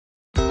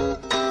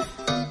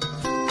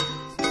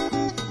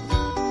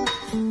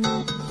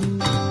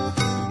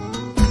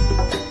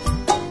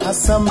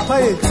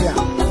Asampayetia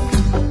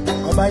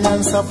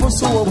Obayansa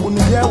Fusu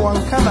Obunia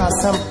Wankana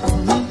Sam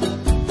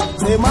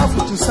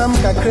Zemafu to some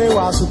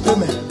Kakrewa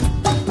Supeme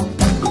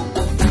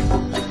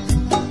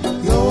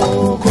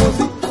Yo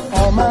Kofi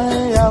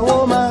Omaya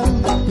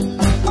woman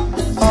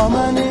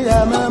Omani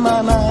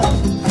Yamana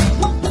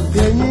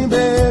Deni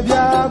baby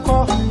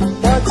Ako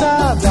Wata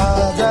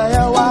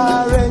Daya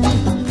Wareni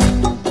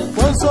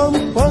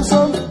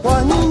Wonsom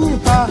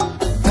Wanipa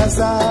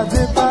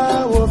Asadepa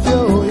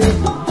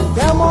Wofio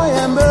Yamo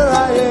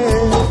Yambera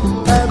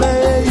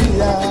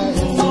Abeya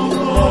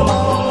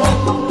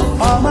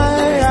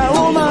Omaya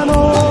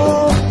Umano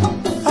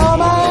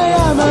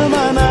Omaya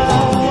Mamana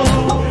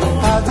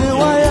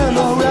Adiwaya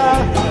Nora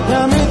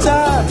Yamita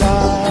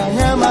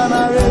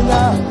Yamana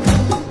Rena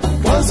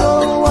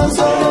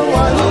Wanso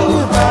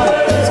Wanipa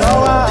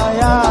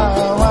Sawaya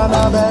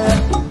Wanabe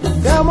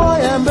Yamo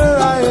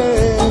Yambera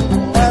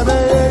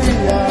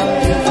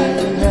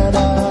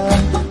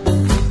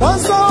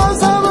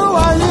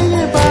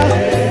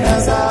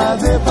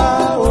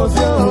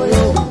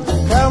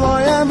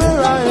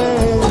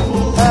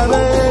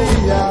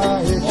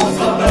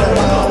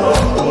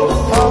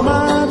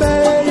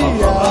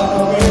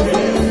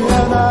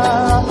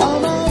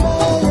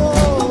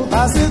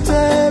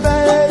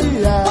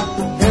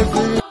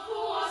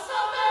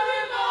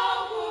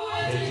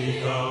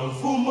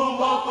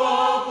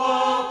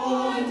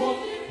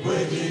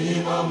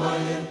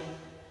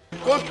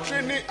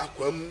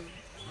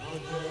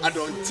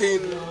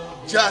Adontin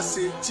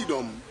Jase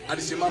Tidom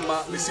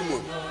Adisimama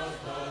Misimon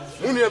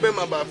Muni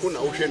Abema Bakuna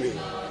Osheni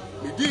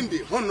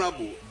Midindi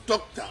Honorable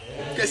Dr.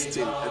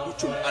 Kestin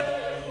Aduchum Ado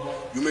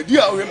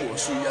Yumedia Ohemo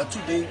so ya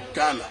today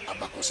Ghana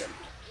Abakosem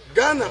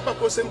Ghana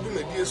Abakosem du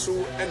medie so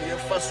ene ye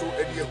faso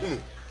edie hunu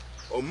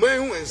o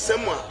manhu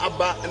ensem a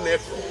aba na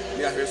efo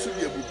ya hweso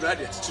de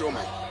abubrade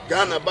atiroman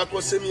Ghana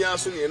Abakosem ya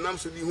so ne nam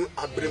so di hu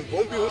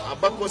abrempom bi hu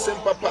Abakosem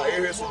papa ye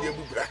hweso de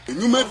abubra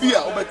enyuma bi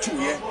a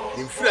obetuye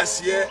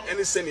infrasiye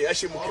ene se ne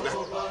yahye mukina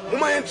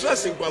muma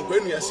yentrase nkwankwa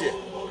nuase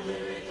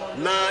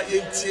na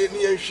yentie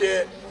ne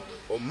yenhwe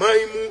o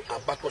manmu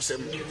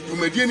Abakosem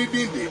umedie ni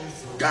dinde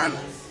Ghana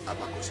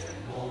Abakosem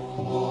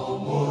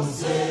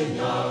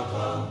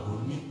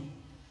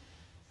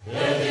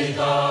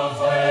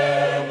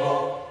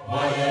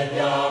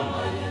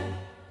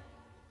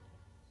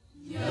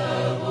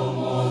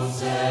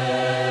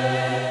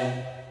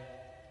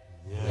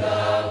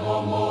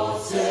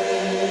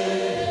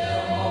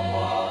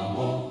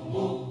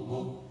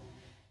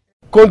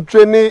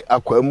Kontreni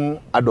akwam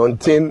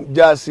adontin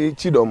jasi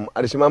chidom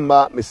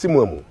adishimamba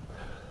mesimuamu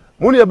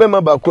muni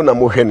abema bakuna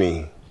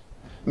moheni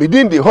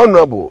midindi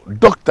Honorable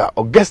Dr.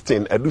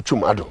 Augustine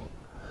Aduchum Ado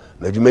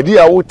na jumedi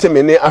a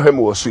wotemene ahwem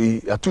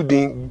wosui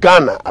atudin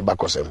Ghana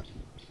Abakosem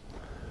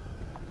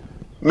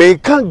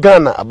meka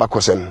Ghana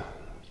Abakosem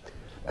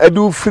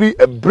edu free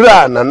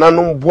ebra na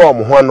nanom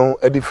boam ho ano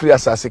edi free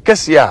asase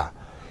kese a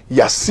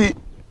yasi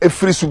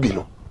efri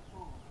subino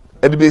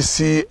edi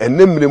besi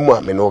enemremu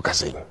a me no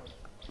kase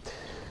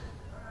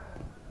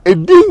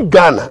edin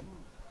Ghana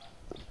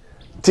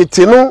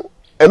titino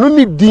eno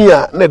ni din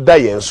a na da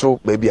yen so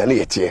ba bia na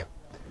yete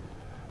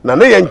na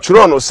na yen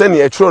tworo no se ne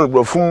ye tworo no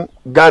brofum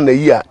Ghana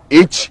yi a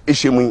H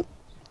ehemu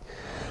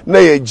na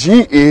ye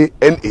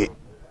GANA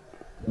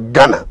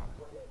Ghana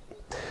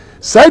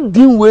side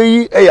din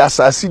we e ya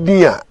asase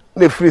din a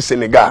na free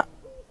Senegal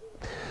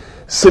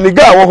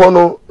wo ho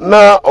no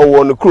na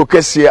owo no kro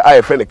kese a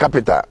ye fe ne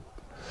capital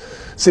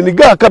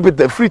Senegal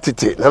capital free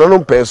tete na no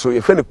penso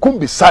ye fe ne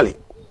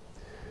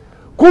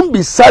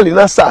Kumbi Sali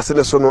na sase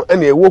ne so no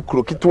ene e wo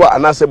kro kitwa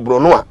anase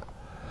brono a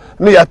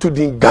ne ya to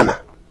din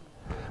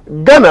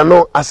Ghana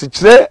no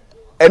asikire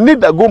eni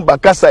dagom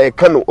bakasa e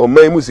kanu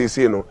oman mu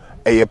sese no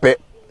eyepe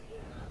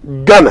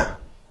Ghana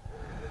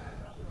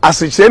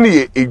asikire ne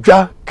ye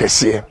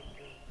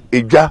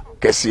edwa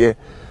kese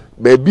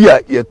baby a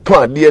ye to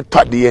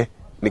ade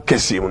ne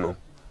kese mu no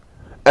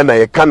ena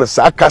ye kan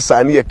sa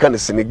kasa ne ye kan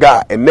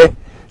Senegal ene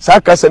sa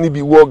kasa ne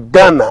bi wo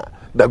Ghana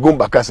dagom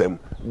bakasa mu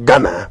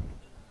Ghana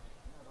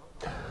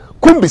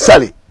Kumbi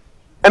Sali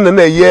ena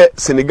na ye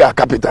Senegal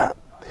capital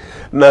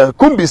na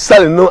Kumbi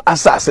Sali no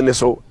asase ne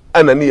so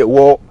ena ne ye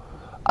wo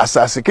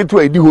asase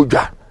ketu edi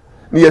hodwa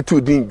ne ye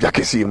tu din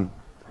dwakesim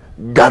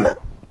Ghana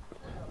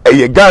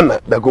eye Ghana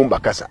da gomba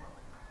kasa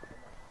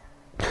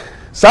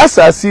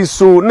asase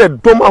so ne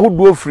dom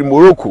ahodo free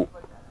Morocco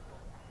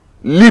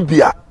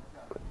Libya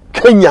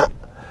Kenya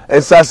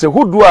asase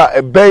hodo a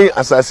eben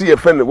asase ye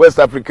friend West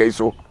Africa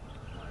iso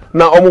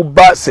na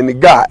omuba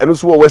Senegal eno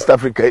so West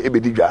Africa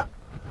ebedidwa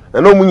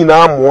na no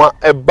munyina amoa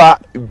eba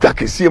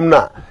dwakesiem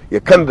na ye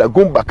Canada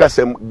gomba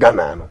kasem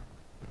Ghana no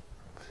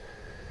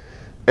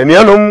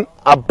enianom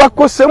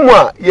Abakosem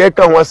a ye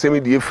ka ho asem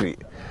die free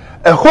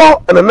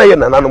eho na ye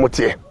nananom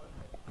te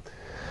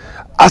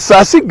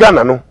asase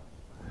Ghana no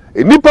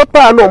eni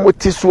papa na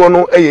omote so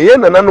no ye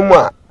nananom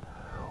a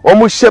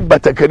omo hye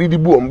batakari di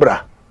bu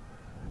ombra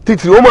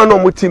titiri omo na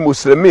omote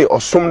muslimi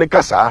osom ne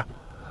kasa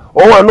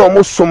omo na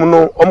omo som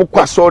no omo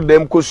kwaso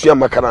dem kosua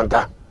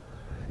makaranta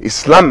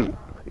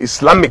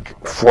Islamic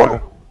fono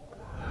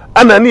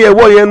ana ne ye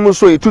wo yen mu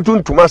so etutu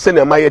ntuma se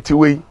na mayeti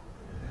wei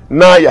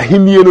na ya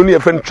himie no ne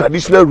friend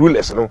traditional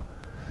rulers no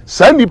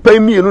sa nipa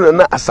mienu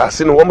na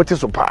asase no wo mte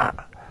so pa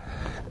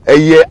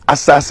eye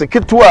asase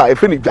ketwa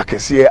efe ni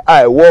dwakese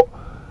a ewo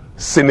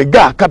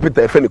Senegal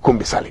capital efe ni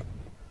Kombisale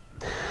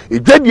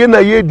ejadie na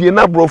ye die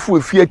na brofo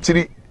efie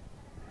akiri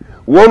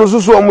wonu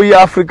so omo ye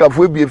Africa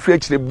fo ebie efie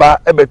akiri ba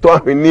ebeto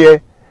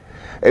ahwene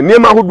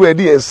enema hodo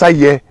edi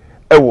ensaye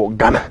ewo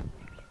Ghana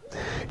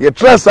ye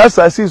trust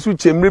asase su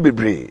chemre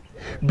bebre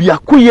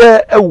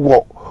biakoye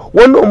ewo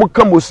wono omo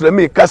ka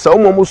muslimi kasa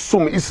omo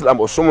sum Islam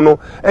osum no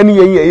ene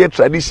ye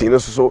tradition no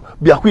so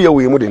biakoye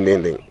we mu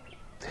denden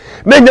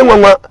na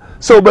nyanwanwa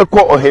se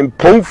obekọ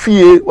ohempon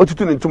fie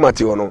otutu ne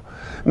ntomate ho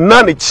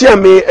na ne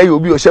chiame ayo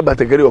obi o hye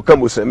batakari o ka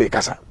muslimi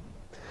kasa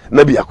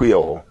na biakoye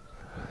ho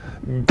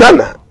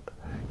Ghana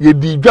ye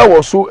di dwa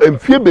wo so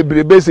emfie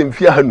bebrebe se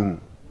emfie hanum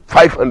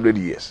 500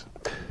 years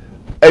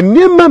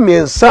enema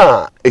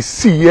mensa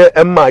esiye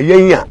ema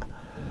yenya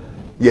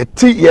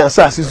yeti ya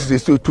asase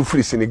su to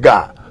free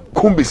Senegal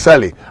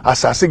Kombisale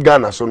asase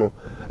Ghana so no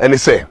ene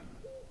se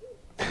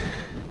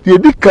ye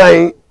di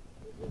kan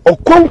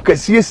okom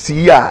kase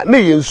siya na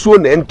yensuo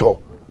na ento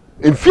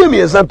emfie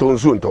mensa to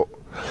nsuo nto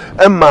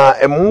ema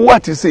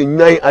emwati se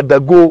nyan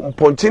adago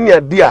mponcheni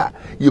ade a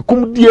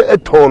yekum die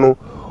eton no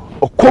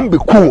okom be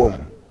kuwom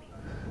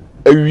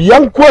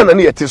awianko na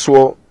ne yete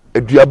so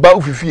aduaba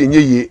ofifi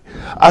enyeye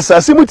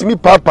asase mutimi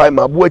papa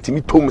ma abo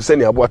atimi tom se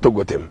ne abo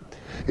atogotem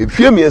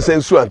efie miensa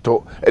nsu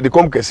anto e de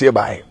kom kase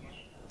bae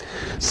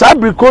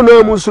sabri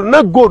kono mu so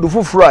na gold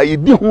fufuro a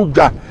yedi hu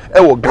dwa e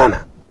wo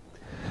Ghana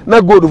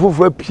na gold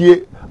fufuro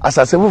pie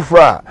asase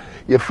fufuro a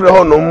ye frɛ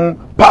honom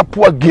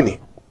Papua Guinea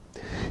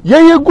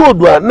ye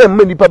gold a na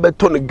mma nipa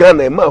beto ne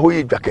Ghana ma ho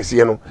ye dwa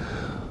kase no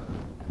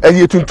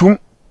e tuntum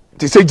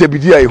ti se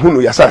jabidi a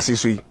ehunu ya sase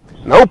so yi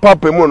na wo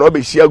papa mu na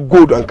obehia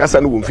gold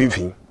ankasa no wo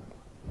mfimfin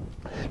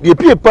de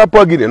pie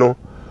Papua Guinea no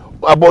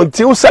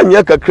abonte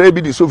usanya kakra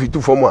bi de so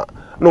fitu fom a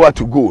no what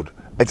to gold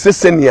etse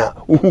senia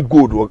uhu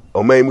gold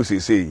o man mu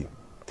sesei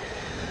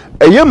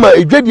eyema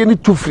edwadie ni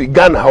to free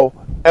Ghana ho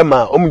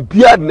ema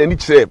bia de nani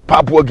kire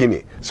Papua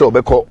Guinea se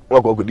obekọ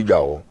wakọ digwa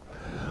ho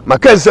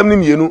maka nsam ni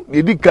mienu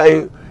de di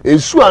kan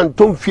ensu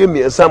antom fie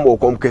miensa ma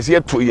okom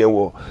kese to yen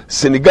wo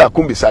Senegal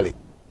Kombisale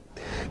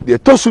de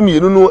tosu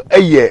mienu no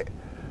eye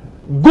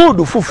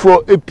gold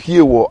fufuro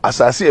epie wo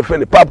asase efe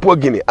ne Papua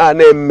Guinea a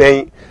na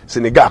emen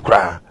Senegal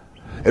kra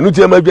enu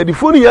ti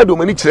amadwadifo ni ya do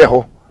mani kire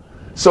ho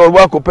so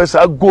wa ko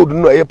pesa gold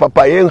no eye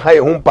papa yen ha ye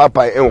ho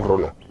papa enhoro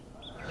no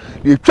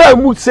de twa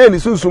mu se ni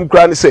sunsum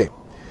kra ne se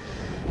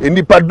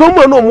enipa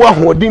domo no mo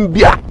ahoden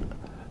bia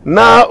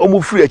na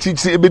omu free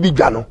achichi ebedi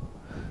dwa no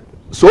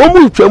so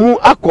omu twamu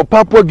akọ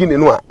Papua Guinea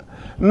no a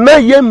na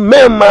ye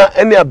mema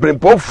ene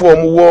abrempofo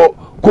mu wo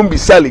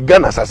Kombisale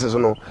Ghana sase so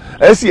no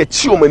esi ye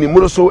chi omani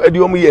muro so edi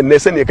omu ye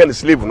nese ne kan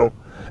slave no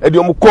edi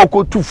omu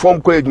koko tu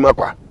form ko edwuma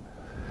kwa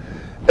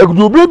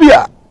egudu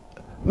bia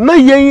na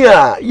yen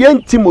a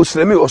yen ti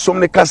muslimi osom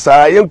ne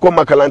kasa yen ko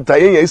makalanta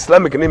yen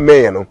Islamic ne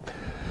men no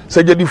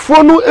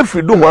sajadifo no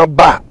efridu ho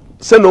aba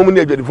se na omu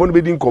ne ajadifo no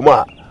bedi nkomo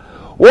a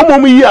wo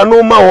momu yi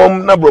anu ma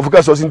wom na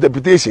brofuka source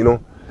interpretation no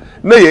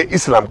na ye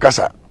Islam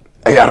kasa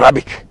e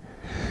Arabic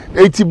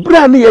eti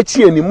bra ne ye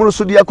chi ani muro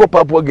so de yakọ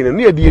Papua Guinea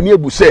ne ye de ni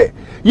abuse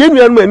ye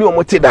nuanu ani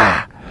omote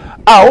da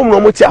a wo no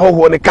mote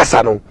ahoho ne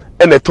kasa no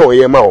ene ton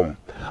ye ma wom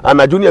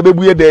anajo ne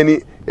abebu ye dan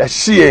ni ya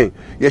hie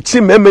ye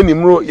chi meme ni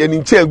muro ye ni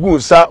nche agu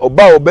nsa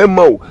oba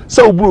obemma o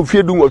sa oburu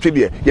fie du nwotwe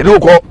de ye de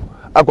ukọ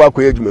akwa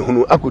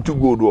adwumehunu akotu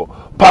gold o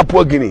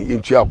Papua Guinea ye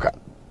ntua oka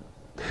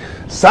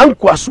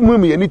sanko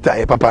asumumi ye nita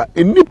ye papa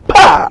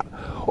enipa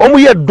omu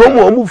ye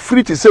domo omu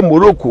free te se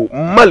Morocco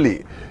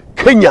Mali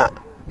Kenya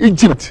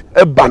Egypt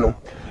ebano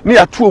ni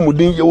atu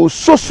omudin ye wo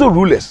soso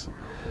rulers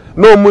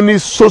no omu ni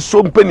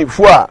soso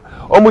mpanifo a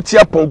omu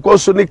tia ponko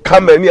so ni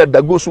camel ni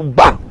adago so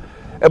ba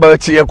eba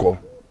tie ko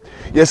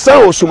ye sa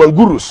o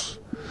sumanguru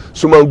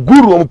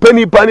omu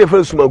pani pani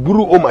fe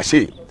sumanguru o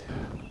mache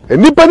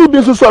enipa ni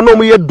bi so no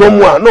omu ye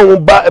domo a no omu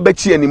ba eba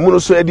tie ni mu no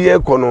so ede ye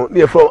ko no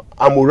ni from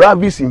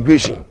Almoravid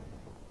invasion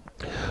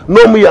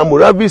no mu ya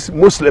Almoravid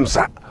Muslims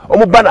a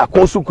omu ba na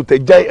konsu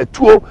kutajan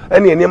etuo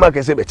ene enema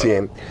kese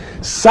betien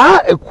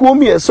sa ekuo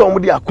mi ese omu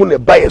de akone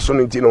baye so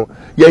no ntino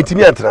ya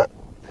ntimi antena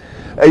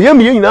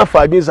eyem ye nyina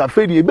fa adwen sa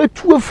fedi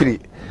ebetu afiri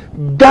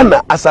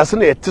Ghana asase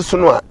na yete so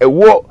no a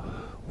ewo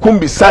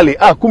Kombisale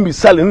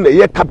Kombisale no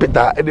ye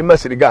capital e de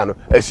Senegal no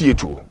asi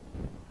etuo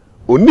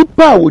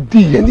onipa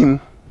odi yanim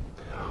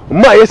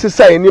ma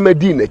yesesa enema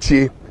di na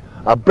chie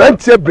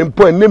abrante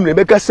brempo enem ne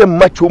beka se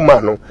macho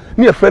man no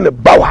ne ye frɛ ne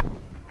bawa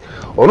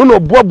ono no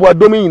boaboa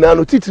domi nyina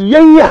no titiri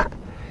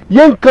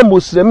yenka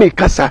muslimi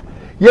kasa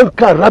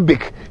yenka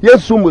Arabic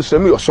yensu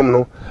muslimi osom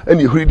no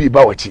ene huridi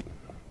bawachi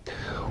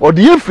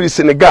odi ye free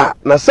Senegal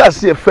na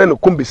sase ye frɛ no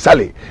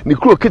Kombisale ni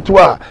kuro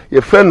ketwa ye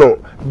frɛ no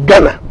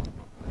Ghana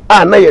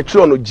na ye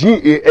tro no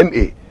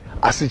GANA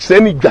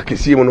asikyere ni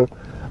dwakesi mu no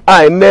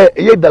ene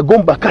ye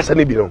dagomba kasa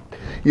ne bi no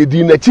ye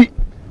di nachi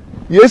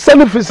ye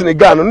sane free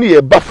Senegal no ne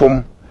ye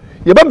bafom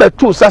ye ba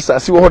beto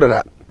sasase wo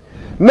hodara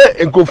na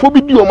enkofo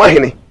bi di o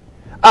mahene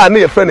a na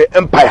yɛfrɛ ne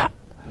empire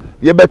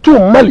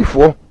yɛbɛtu Mali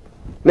fo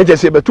na kyɛ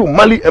sɛ yɛbɛtu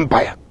Mali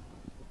empire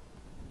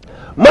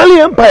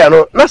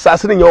no na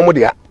saase ne nyɛ ɔmo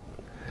dea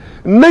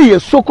na yɛ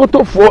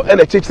Sokoto fo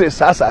ɛna kyekyere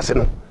saase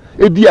no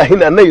edi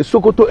ahina na yɛ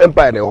Sokoto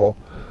empire ne hɔ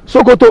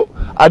Sokoto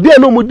ade a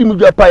na ɔmo di mu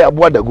dwa pa yɛ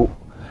aboa dago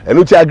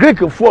ɛno ti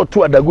Greek fo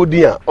to adago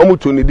din a ɔmo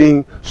to ne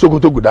din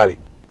Sokoto Gudare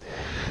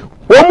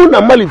wɔn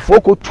na Mali fo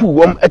ko tu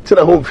wɔn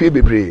ɛtena hɔ mfie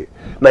bebree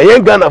na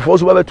yɛn Ghana fo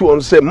so ba bɛtu wɔn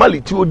sɛ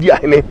Mali ti odi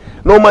ahene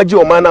na ɔmo agye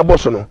ɔman na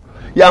bɔso no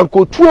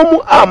yankotu mu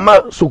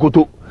ama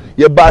Sokoto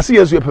yɛ baase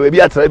yɛ so yɛ pɛ bi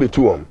atra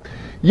betu wɔn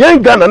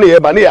yɛn Ghana ne yɛ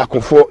ba ne yɛ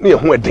akofo ne yɛ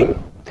ho ɛden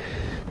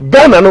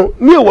Ghana no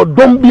ne yɛ wɔ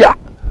dɔm bi a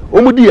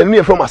ɔmo di yɛn ne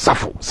yɛ fam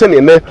asafo sɛ ne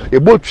nɛ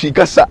ebo twi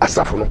kasa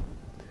asafo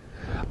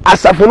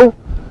no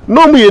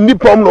na ɔmo yɛ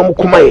nipa ɔmo na ɔmo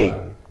koma yɛn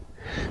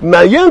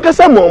na yɛn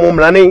kasa mo ɔmo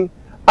mrane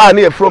a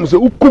ne yɛ from sɛ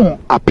ukum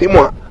apem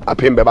a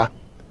apem bɛba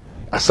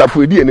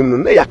asafo edi anim no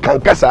na yɛ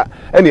kankasa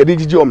ɛna yɛde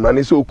gyigye ɔmo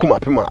mrane sɛ ukum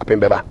apem a apem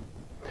bɛba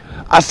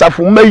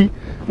asafo mai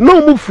na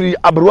ɔmo firi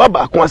abrowa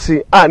baako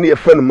ase a ne yɛ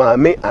fɛ no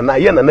maame ana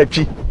yɛ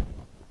nanatwi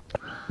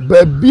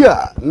baabi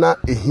a na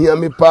ehia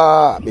me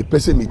pa me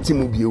pese me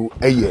timu bio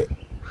ɛyɛ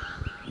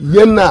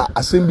yɛn na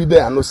asɛm bi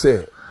da ano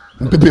sɛ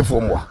mpepefo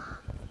mmoa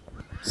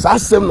saa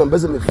asɛm na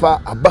mpese me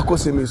fa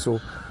Abakosem so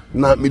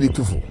na me de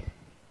tufo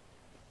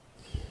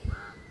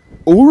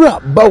owura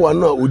bawa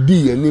na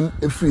odi yanim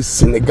efiri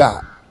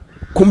Senegal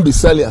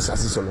kumbisali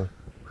asase so no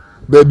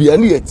baabi a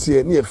ne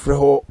yɛtie ne yɛfrɛ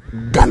hɔ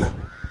Ghana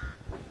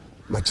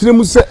ma kyerɛ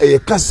mu sɛ ɛyɛ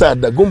kasa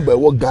da gomba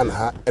ɛwɔ Ghana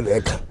ha ɛna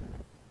ɛka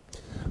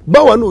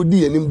bawa na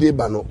odi yanim de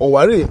ba no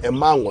ɔware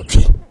ɛma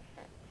nwɔtwe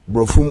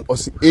brofum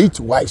ɔsi 8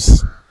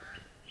 wives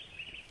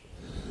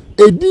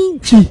edin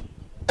twi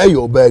ɛyɛ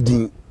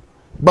ɔbaadin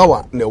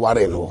bawa na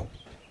ɛware no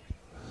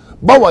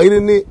bawa yire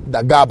ne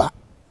Dagaba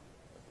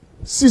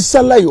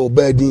sisala yɛ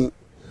ɔbaadin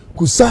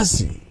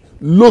Kusasi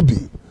Lobi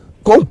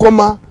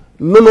Konkoma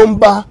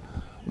Nonomba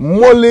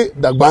Mole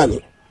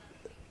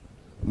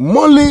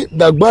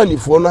Dagbani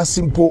for na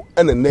simple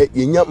ene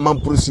yenya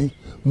mamprosi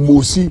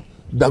Mosi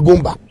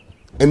Dagomba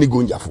eni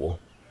gonja for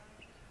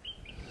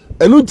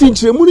enu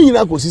tinchire mu ni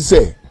nyina kosi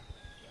se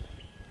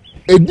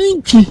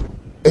edin twi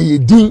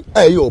eyedin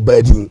aye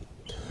obadin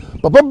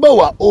papa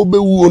bawa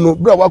obewu no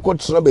bra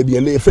wakotsena ba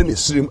bia na efe ne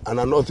Srim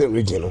and northern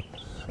region no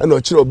ena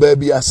o kire oba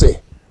bia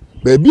se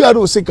baby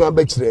ado se kan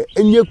ba kire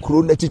enye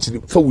kuro na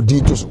chichiri fa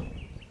wudi to so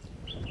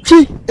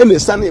twi ene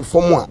sane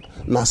fom a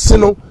na se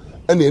no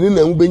ene ene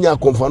na ubenya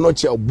akomfa no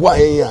che oboa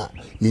hen a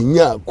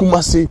yenya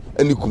kumase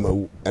ene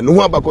kumawu ene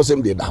ho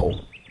Abakosem de da ho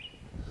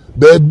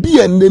baby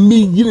ene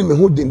mi yiri me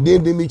ho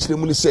dendende mi kire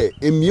mu ni se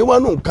emiewa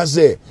no nka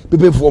se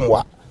pepefo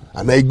moa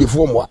ana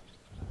igbefo moa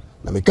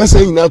na me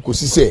kasa nyina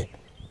kosi se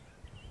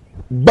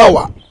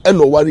bawa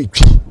ene ware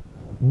twi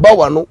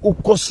bawa no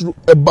ukosuru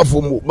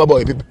ebafo mu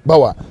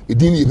bawa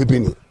edini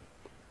yepepeni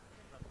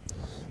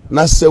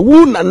na se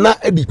wu nana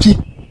editwi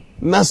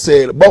na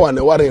se bawa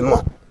ne ware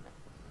no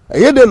a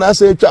eyede na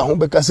se etwa ho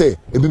beka se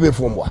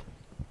ebebefo mwa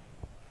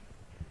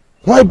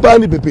hwan ba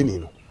ni pepeni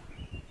no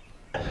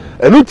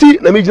enuti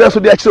na mi gina so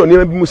de a kire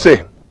onima bi mu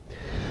se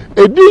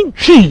edin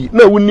twi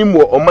na wunim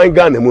wo oman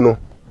Ghana mu no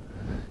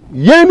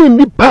yeni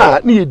nipa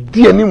na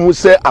yedi animu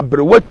se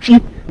abrewatwi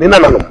ne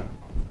nananom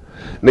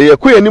na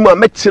yekoye animu a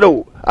mekire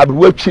wo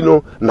abrewatwi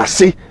no na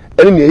se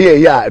ene ne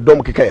ye ya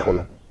dom keka ye ho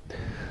no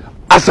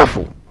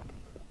asafo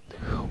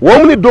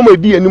wɔn ne dɔm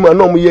edi anim a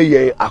na wɔn yɛ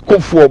yɛn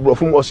akɔfoɔ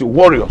brɔfo mu ɔsi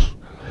warriors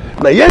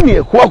na yɛn ne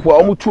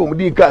ɛhoahoa wɔn tu wɔn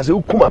di nka sɛ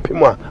okum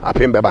apem a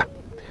apem bɛba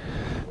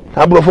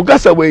na brɔfo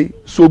kasa wei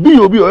so obi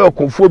yɛ obi ɔyɛ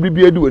ɔkɔfoɔ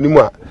bibi edi wɔn anim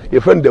a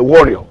yɛfrɛ no the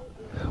warrior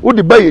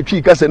wodi ba yɛ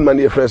twi kasa no ma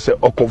ne yɛfrɛ sɛ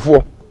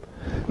ɔkɔfoɔ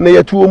na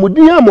yɛtu wɔn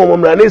din ama wɔn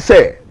mmerane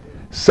sɛ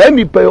saa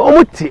nipa yi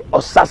wɔn te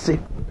ɔsase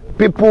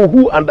people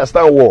who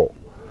understand war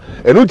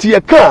ɛnu ti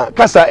yɛ ka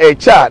kasa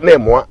ɛkyɛ na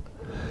ɛmoa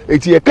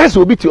eti yɛ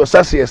kasa obi te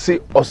ɔsase yɛse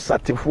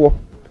ɔsatefoɔ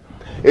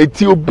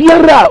eti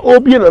obiara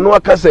obi na no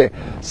aka se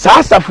saa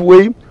asafo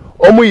yi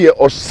omo ye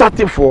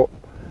osatefo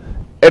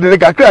edene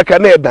kakraka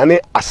na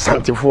edane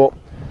asantefo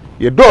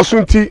ye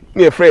dɔɔso nti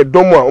na ye frɛ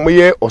dɔm a omo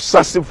ye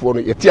osasefo no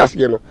ye ti ase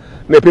no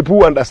na people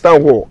who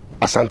understand war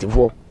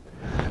asantefo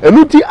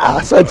enu ti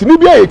asantini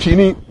bia ye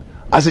twini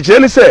asekere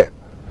ne se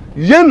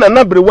ye na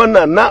na brewa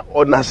na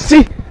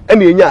onase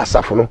ene enya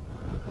asafo no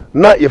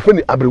na ye fɛ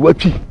ni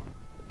abrewatwi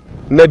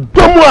na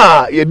dɔm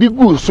a ye di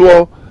gu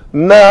so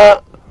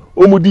na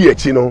omo di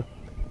echi no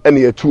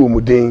ene yetu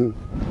omuden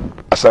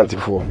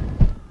asantefo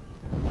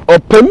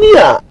opani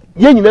a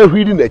ye nyina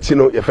hwidi na chi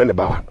no ye fe ne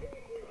bawa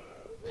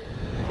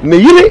ne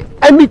yire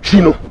ani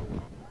twi no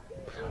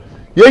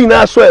ye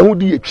nyina so ehu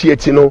di etwi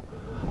echi no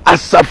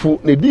asafo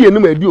ne di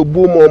enum edi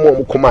obo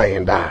mo koma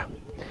yenda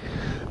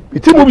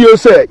itimu bi yo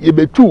se ye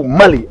betu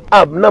Mali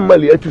ab na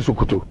Mali atu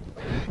Sokoto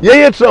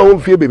ye tra ho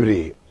mfie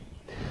bebre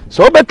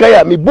so obeka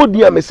ya me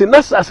bodi a me se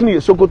na sase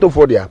ne Sokoto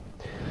for dia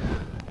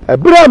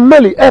ebra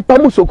Mali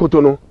epamu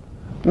Sokoto no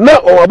na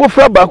o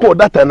abofra ba ko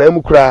data na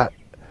mu kra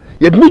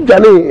ye dni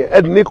dwane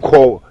edni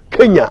ko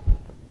Kenya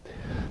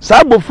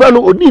sa abofra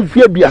no odi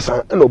mfie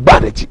biasa na o ba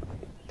dachi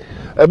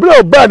ebra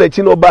o ba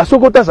dachi no ba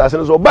Sokoto sase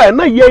no so ba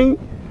na yen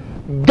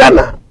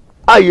Ghana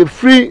aye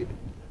free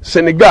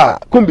Senegal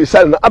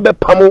kumbisal na abe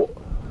pamo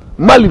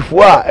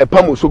Malifua e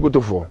pamo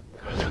Sokotofo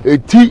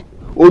eti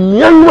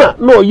onyanwa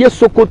no ye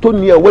Sokoto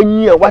nia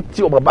wanyia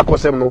wati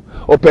Abakosem no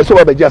o person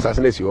wa beji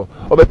asase si ho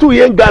obetu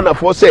ye Ghana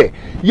for say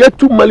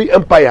yetu Mali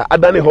empire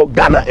adane ho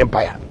Ghana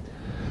empire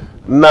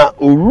na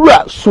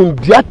owura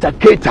Sundiata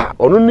Keita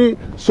onu ni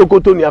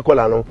Sokoto nia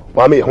kola no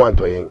wa me ho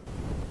antoyen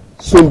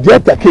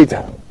Sundiata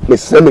Keita me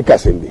seme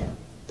kasende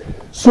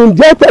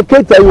Sundiata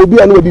Keita yo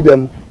bi anu odi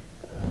dem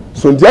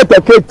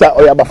Sundiata Keita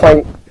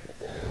oyabafan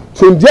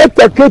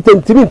Sundiata Keita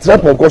ntimi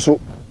trapon koso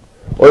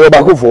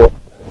oyabakofo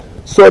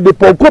so the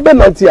ponko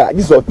benantia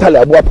this hotel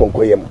abua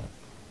ponko yem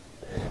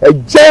e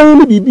jan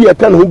ni bibi e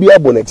kan ho bi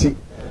abonati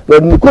na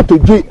ni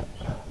kotoje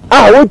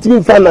won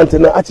timi fanante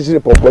na achire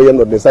ponko yem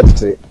no de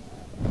satire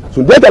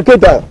Sundiata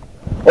Keita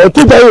o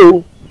to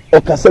jayo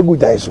o kasagu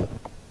jaiso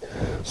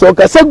so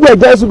kasagu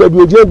jaiso ba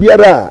bi oje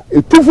biara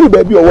e tufuru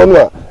ba bi o wono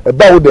a e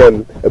ba wo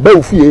dem e ba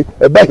ofie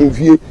e ba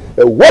hemfie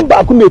e wo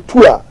ba ko na tu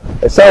a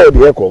e sa o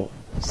de eko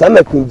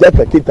sana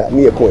Sundiata Keita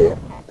ni eko ye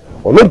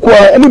ono ko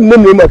eni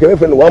nnem ma ka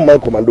fe no one man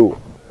commando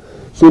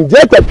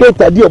Sundiata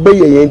Keita di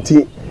obeye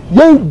yenti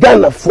yen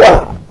Ghana fo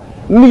a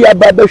ni ya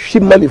ba be hwi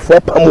Mali fo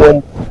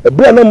pamwom e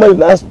bra na Mali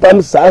na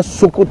spam sa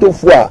Sokoto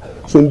fo a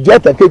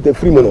Sundiata Keita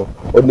free mo no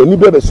odnani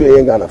be so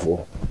yen Ghana fo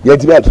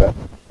yenti bi atra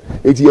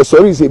eti ye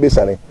sorry se be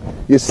sane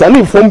ye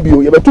sane fom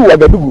bio ye betu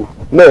Wagadugu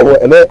na ho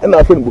ene na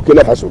afa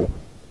Burkina Faso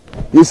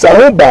ye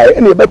saho bai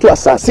ene ye betu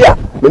asase a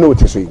me no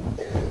ti so yi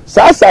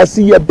sa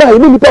asase ye bai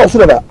ni nipa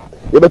osoro da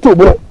ye betu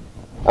oburo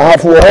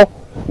ahafo ho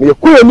ne ye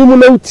koye ni mu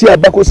na uti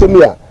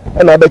Abakosem a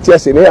ena abeti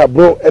ase ne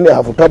abro ene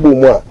hafotabo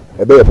mu a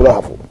ebe ye pono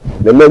hafo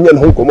ne menye ne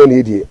ho komo ne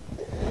edie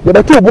ye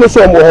betu oburo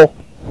so mo ho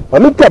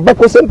amika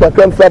Abakosem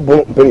pakam fa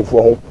bon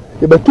penifo ho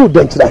ye betu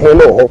danchira he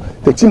no ho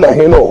techima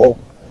he no ho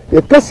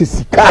ye kasi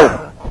sika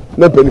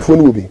na penifo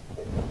no bi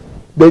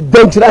de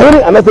danchira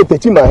he anase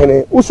techima he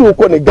ne usu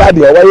ko ne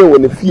guardian waye wo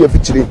ne fie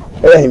fichire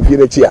hemfie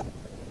na chia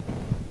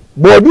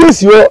bodi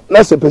esio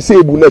na sepese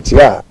ebu na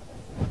chia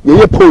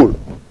ye pole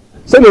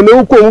se ne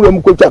ne uko mu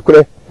mu ko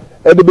twakre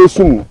e de be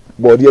sum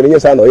body ene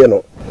yesa na oye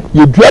no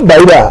ye dua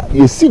baira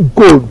ye si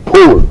gold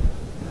pole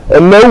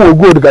and now we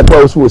gold ka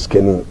to so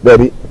skeni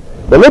baby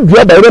na le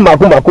dua baira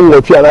mako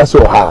wo twa na so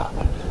ha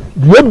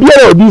dua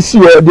bia odi si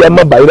o de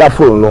ma baira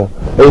full no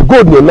e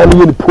gold ne na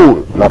ye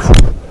pole na full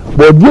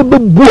body be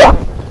bua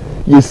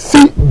ye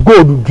si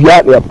gold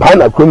dua na pa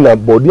na krom na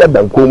body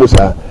adanko mu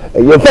sa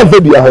ye fa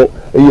bia ho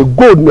ye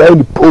gold na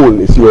ye pole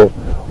ne si o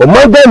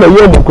maga na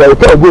ye mu kwa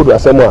ka gold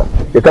asem a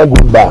ye ka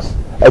gold bars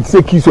at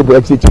say kiso be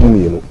exchange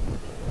mu no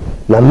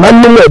na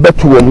nanno e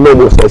betu wo no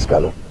mo seska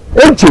no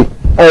enchi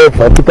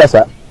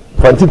fantikasa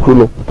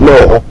fantikuro no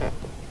ho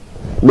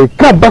me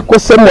ka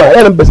Abakosem a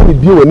ere bese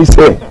bi woni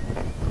se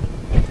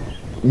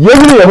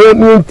yehiri ye ho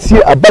ni nti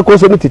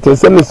Abakosem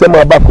titensem ni sem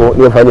abako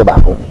ni fanye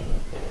bako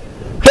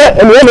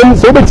he ene ne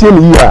so betie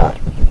ni ya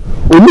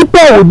onipa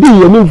odi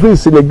ye ni free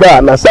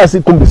Senegal na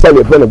sasi kumbisa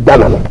ye fe no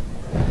Ghana no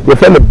ye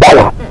fe no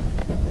bawa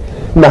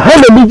na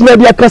hana mi gina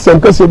dia kasem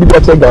kase bi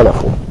dia che Ghana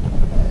fo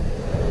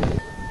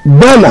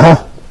Ghana ha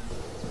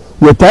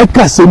ye tai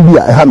kasem bi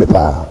a ha me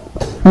pa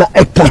na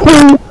eka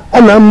ho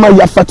ana ma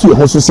ya fatu ye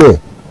ho so se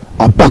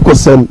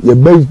Abakosem ye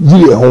be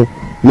yire ho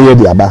na ye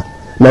dia ba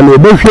na na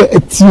be hwe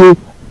etie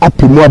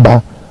apemu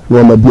aba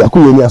na ma bi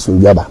akoye ni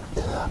asombi aba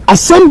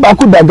asem ba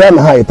ko daga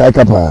na ha ye tai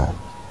kapa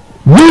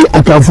ni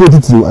akanfo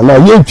titiri ana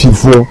ye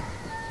twifo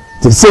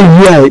te se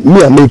yi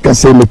ni America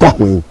se me ka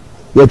ho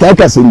ye tai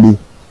kasem bi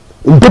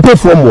mpepe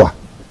formwa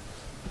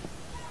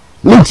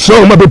ni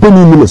show ma pepe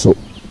ni so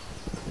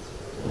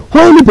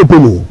ho ni pepe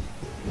ni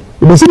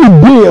e se ni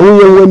bi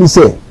e ni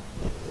se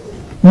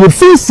ye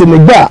fi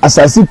Senegal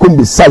asasi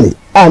kombi sale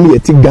ani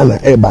eti Ghana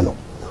e ba no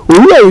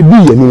owura e bi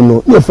ye ni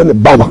no ye fe ne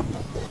bawa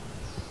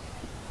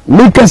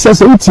ni kasa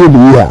se utie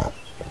bi ya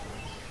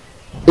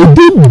e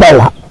di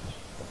bawa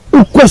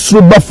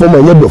ukosro ba fo ma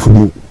nya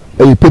dofudi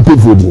e pepe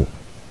vodi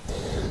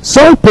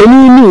so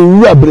peni ni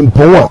owura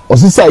brimpon a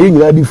osisa ye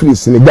nyina di free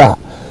Senegal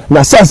na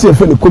asasi e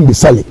fe ne kombi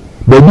sale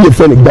ba bi e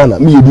fe ne Ghana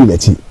mi ye di na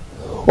chi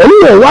oni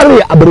ye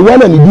ware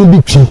abrewana ni di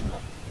bi twi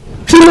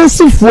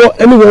Finesifo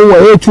ene won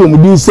wa etu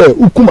omudin se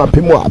ukuma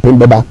pemo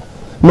apembeba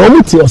na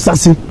omuti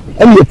osase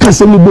ene ye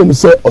kase ni bom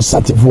se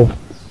osatefo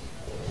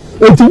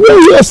enti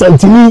we ye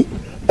santini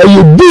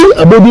eyedi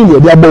abodi ni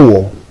odi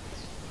abowo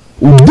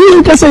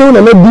udi kase yo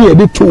na bi e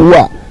de to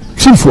wa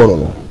chifo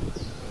no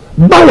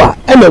bawa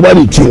ene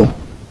wari twi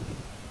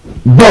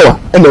bawa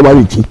ene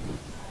wari twi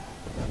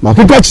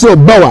makika kise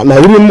bawa na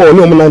yiri mo ni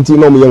omunanti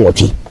na omuye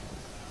nwotwi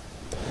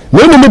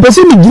na me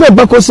pese ni gina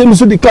Abakosem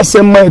so di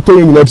kase mai to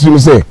yin na tiri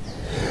se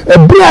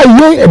ebra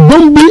ye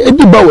edombi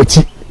ediba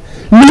wati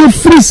ni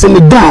free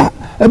Senegal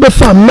ebe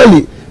fa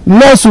Mali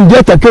na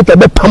Sundiata Keita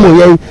be pamo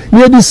yen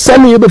ni edi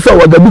sani ebe fa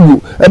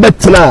Wagadugu ebe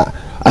tena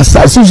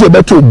asasi je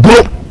be to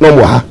bro no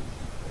mo ha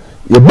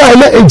ye ba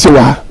na enche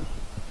wa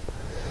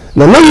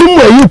na namu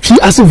mo ye twi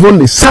asefo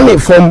ne sani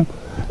form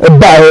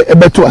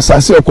ebe to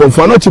asasi o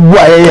konfa no ti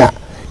bua yen ya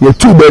ye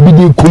tu ba bi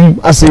di kum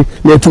ase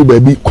ye tu ba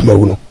bi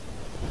kumawu no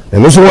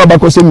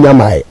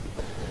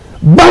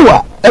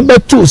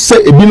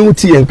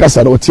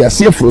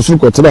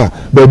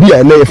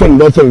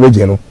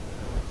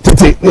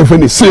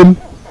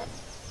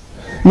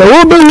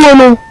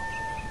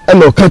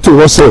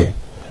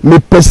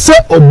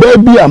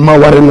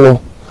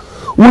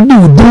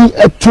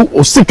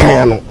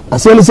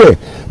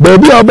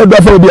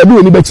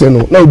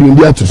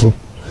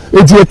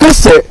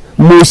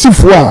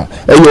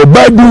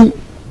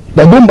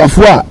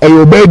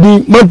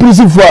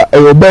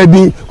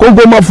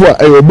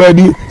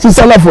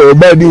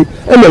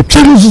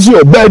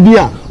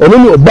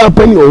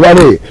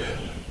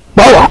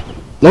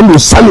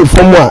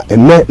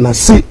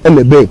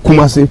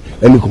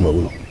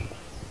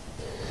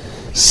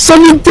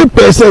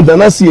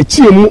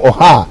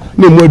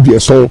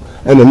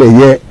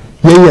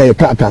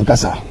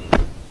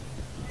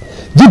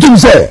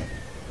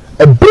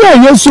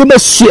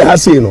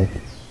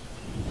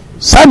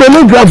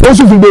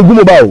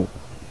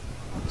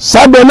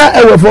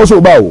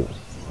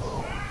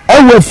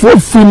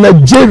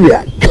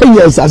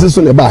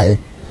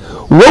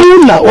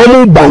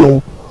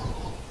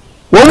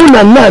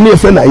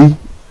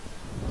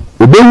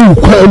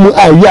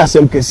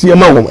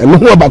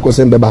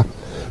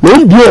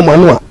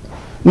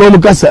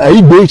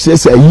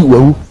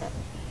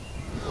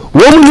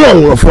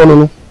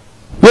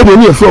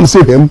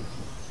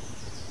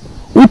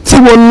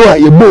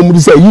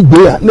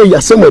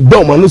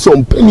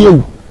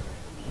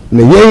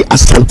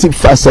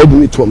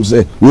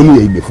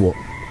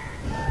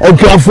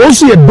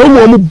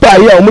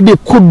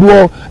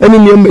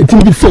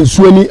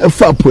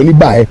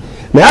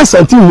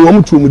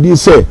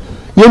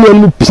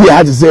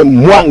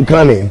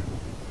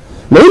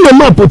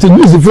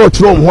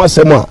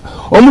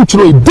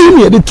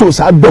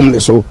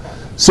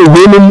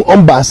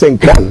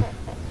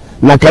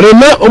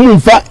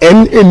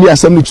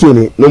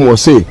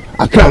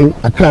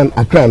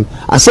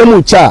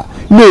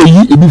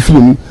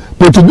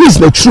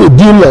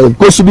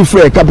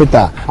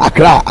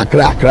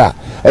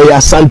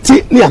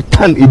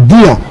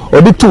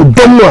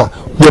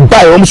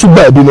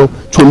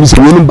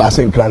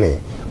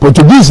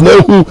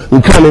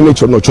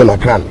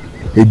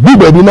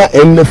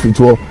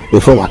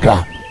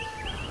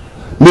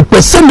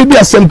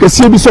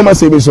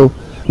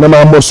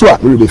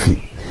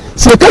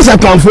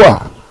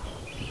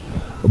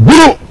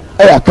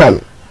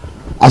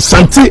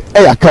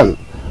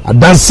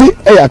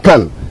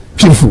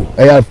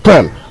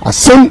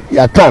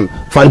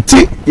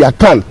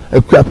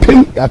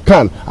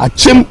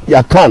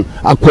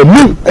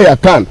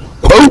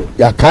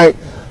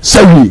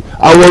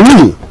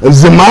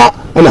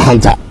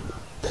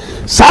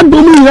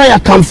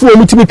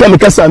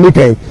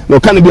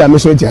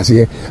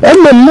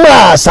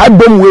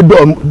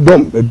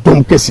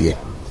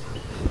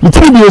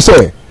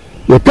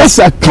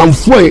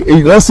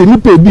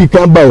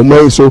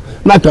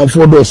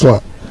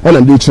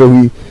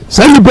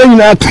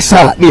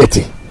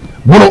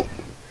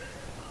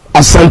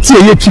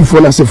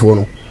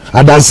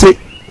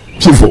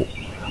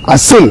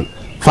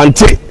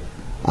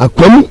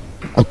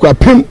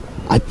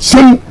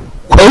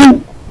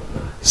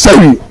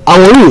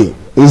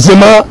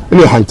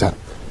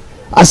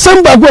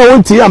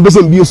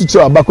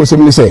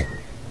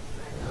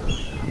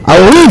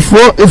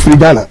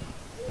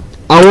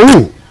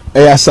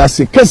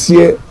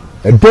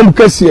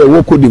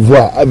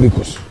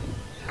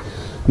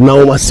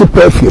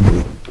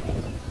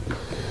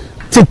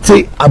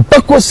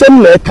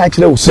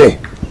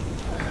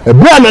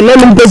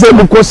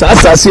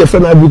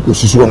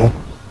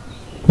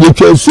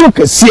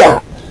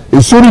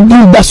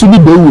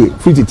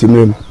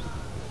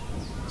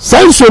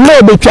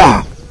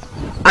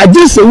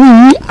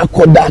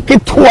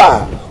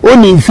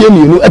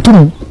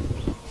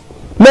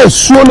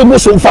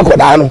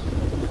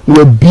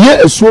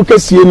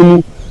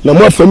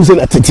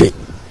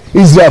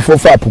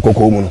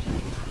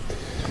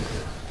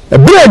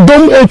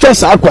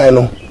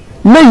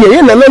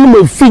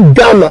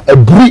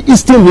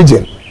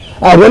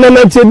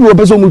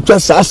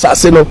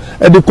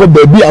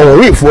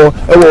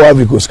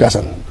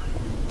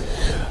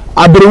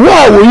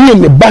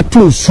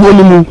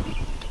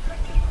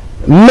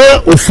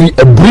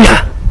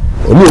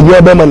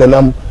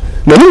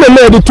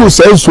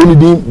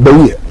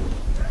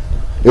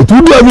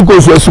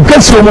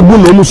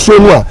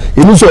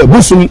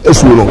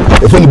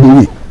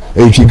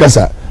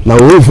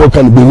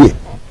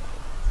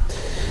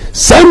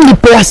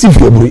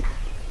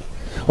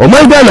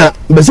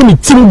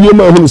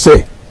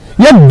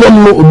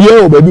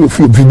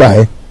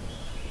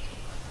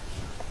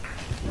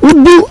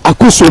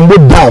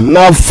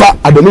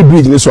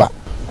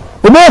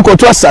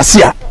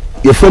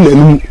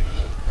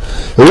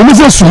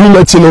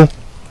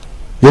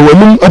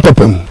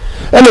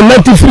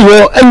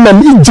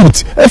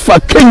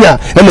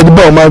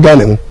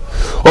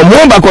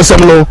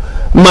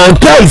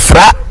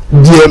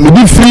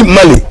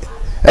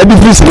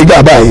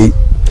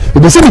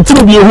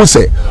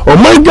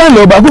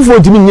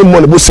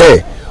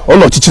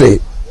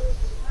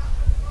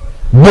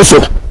boso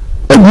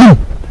egu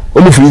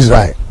omo fi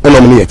Israel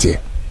eno mo yete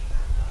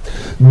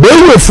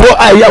bewe fo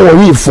aya wo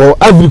wi fo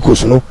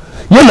Abakosem no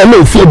ye na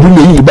me fi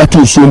adule yi ba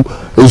to som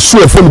ensu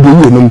efo no be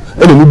wi enum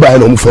eno mi ba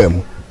na mo fa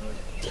mu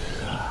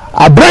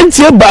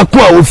abrantie ba ko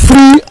a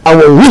ofiri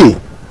awon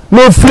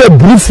no free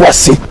brief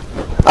wase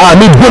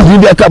me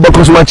bond bi aka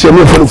Abakosem a che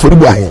me for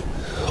bu ahen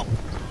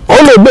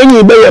ono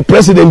benyi be ye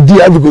president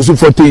di Abakosem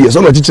for 2 years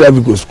ono teacher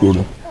Abakosem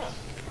no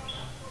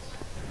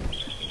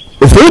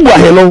ofiri bu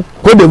ahen no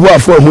ko de voix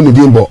for hu ni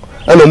din bo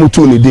ana mu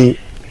tu ni din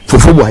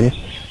fufu bu ahen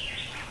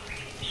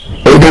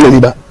e de ni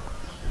ba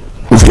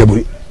ofiri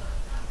buri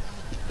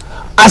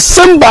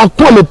asamba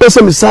ko me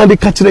pese me sande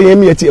ka kire ye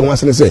me yete e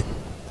wansene se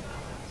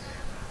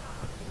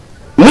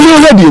mu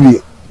ye de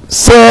bi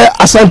se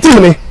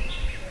asantene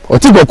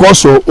otigo ko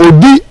so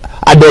odi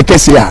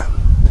adekese a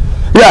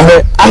ya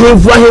he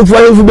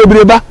ahemfu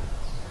bebreba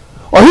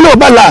ohine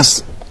oba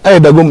last ay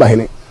dago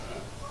mbahene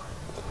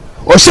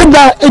o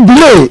sheda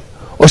edile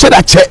o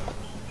sheda che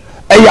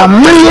eya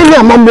manye na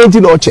amamenti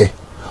na oche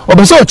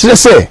obese o kire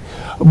se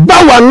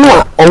bawa no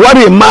a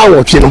oware ma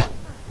wotwe no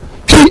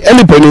twi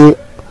elipani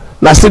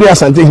na serious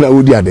asante na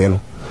odi ade no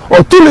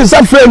o tuli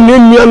safre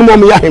nnuan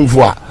mo ya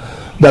ahemfu a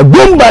da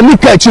gomba ni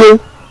kachire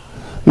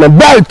na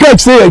ba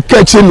kachire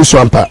kachire ni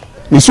swampa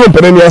ni so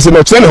pere ni ase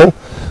no kire no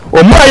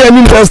o ma ya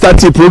ni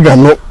start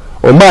program no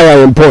o ma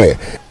ya employ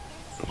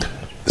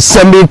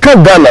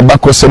Senegal Ghana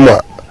Abakosem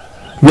a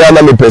ya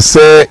na me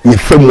pese ye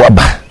femu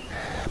aba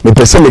me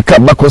pese me ka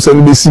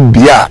Abakosem be si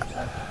bia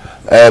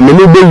me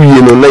no be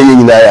wie no na ye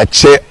nyina ya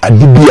che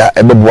adibia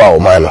ebeboa o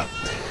ma no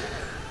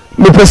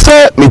me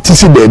pese me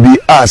tisi baabi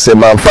a se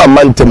manfa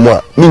mantemu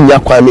a me nya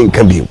kwa me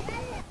nka bi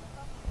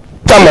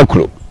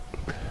tamakro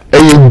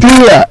eye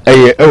dia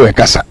eye ewe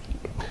kasa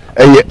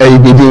eye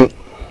bidin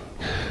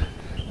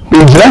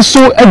Mijraso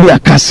edi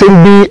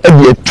akasem bi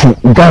edi etu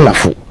Ghana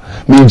fo.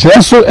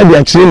 Mijraso edi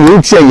akire ni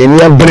ntia ye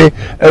ni abre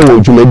ewo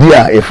dwumadi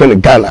a efe ne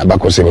Ghana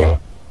Abakosem ho.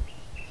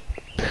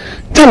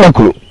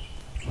 Tamakro.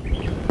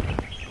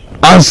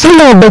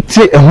 Ansema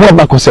beti eho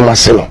Abakosem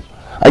aselo.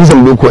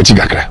 Ajisem be ko achi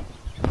kakra.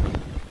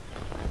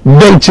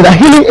 Benchira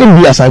hili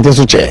ebi asante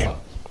so che.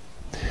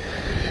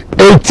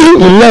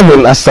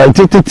 1811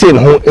 asante tete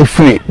ho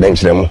efiri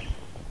benchira mu.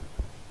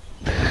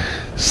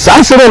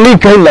 Sasere ni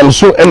kan nam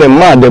so ene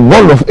ma the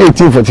bond of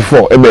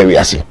 1844 ebe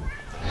wiase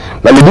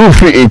na me do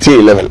free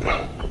 1811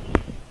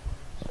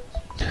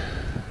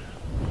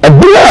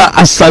 abula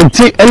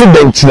asante ene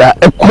benchira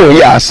ekon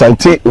ya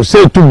asante o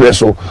se tu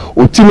breso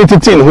o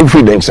timitete ne ho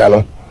free benchira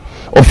no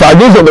o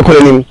fathers of the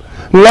colony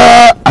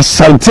na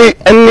asante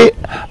ene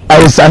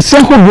aisase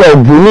ho do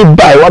obuni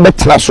bai wa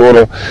betra so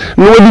ro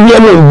no wodi bia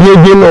no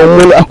biege no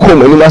mo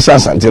akoma ni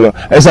asante no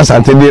esa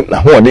asante de na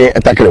ho de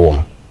etakere wo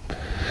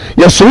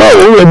yesoma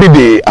wo bi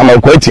de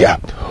amankwatia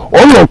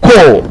ono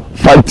ko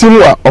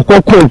fantimu a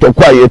okoko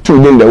ntokwa yetu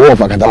ni the war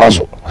of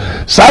akatamaso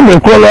sabe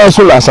kro na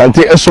so la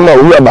asante esoma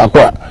wo ba ko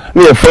a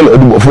ne ye fel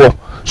odubofo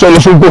so no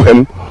so go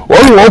hem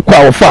ono wo kwa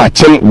wo fa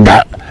achim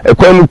ga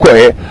ekwanu ko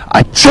ye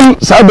achim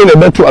sabe ne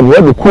betu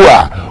abwe ku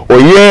a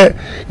oye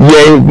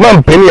ye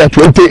mampeni ya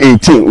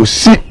 2018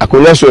 osi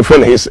akonya so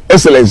fel his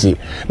excellency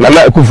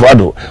Nana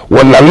Akufo-Addo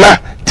wonana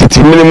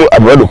titiminimu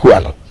abwe ku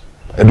ano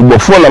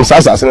edubofo nam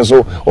sasa asene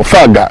so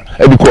ofaga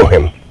ediko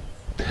hem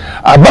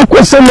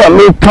Abakosem a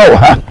me ka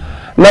ha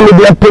na me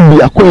dia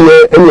pebi akoye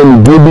ene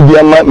ndu bi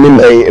dia ma me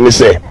mai ene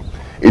se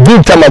edi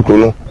tamakro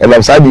no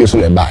enam sa bi so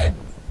na bae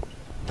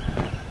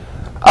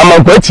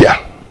amankwatia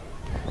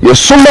ye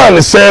suma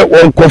ne se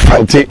won ko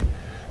fante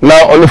na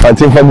onu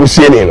fante fa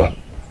gosie ne no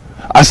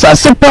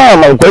asase pa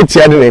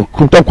amankwatia de ne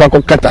kutokwa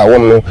kokata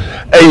won no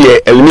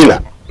eye elmina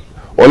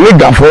oni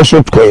gafo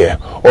so tkoye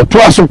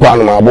oto aso kwa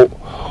no mabo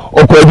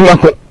okwaduma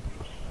ko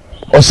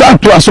osa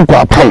to aso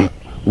kwa pam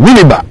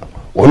winiba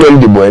ono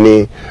ndi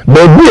boani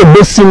babu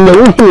ebesim na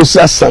wuhu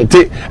sa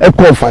sante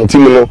ekọ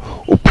fantim no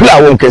opla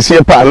won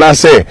kese pa na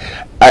se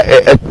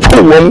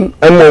etwom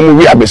emom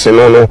wi abese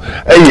no no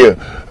eye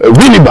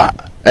winiba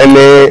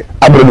ene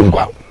abrodum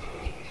kwa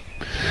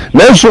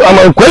nanso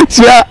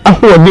amankwatia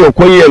ahode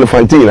okoye no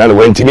fante ina no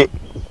wantimi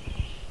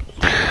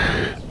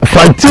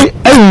fanti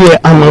eye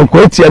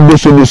amankwatia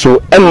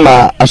beso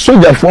emma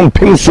asoja fo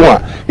mpem so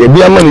a ye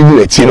bia ma ne di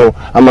na chi no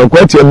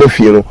amankwatia be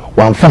fie no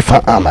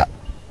wanfafa ama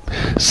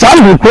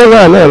sambu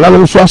kwa na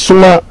nanom so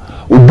asoma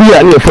obi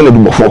a na efe na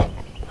dubofo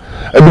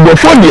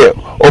edubofo de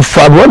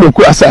ofabro de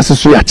ku asase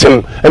so ya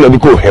chem ena de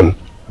ko hem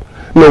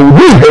na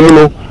obi hem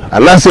no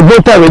ana se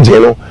bota reje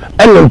no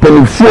ena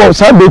mpanifuo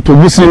sabe to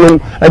gisiri no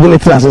ade ne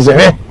tra asase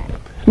he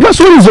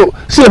gaso rizo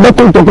se ba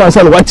ko to kwa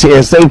sala wachi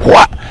esen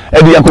kwa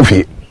ede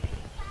yakofi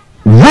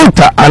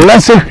vota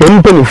ana se hem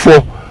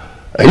mpanifuo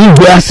ayi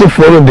gbe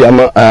asefo no de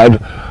ama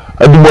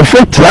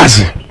adubofo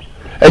trase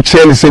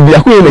echele se bia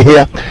ko ne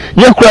hia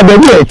ye kura ba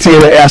bi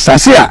etire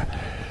asase a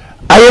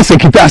aye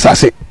sekita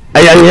asase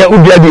ayanye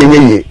ubia de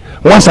enye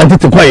wan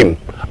santete kwayem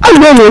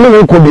alwe ne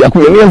no ko bia ko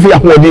ne mfi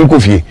ahode ko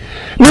fie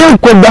ne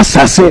ko da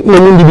asase ne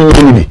ndi bi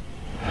ni bi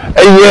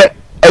eye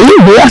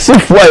bi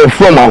asefo a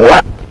from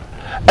ahwa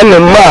ene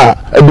ma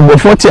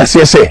adubofo ti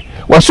asese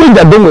wa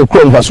soldier dom e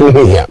kro mfa so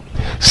ho hia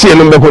sie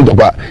no mbeko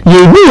ntokwa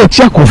ye bi ye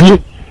chia kofie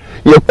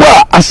ye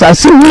kwa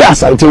asase wi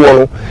asante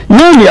wo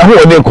no ye ya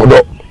ho de kodo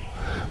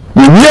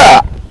ye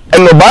bia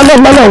eno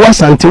bana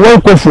wasante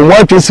wo kofu wo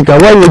atwesika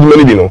wo ye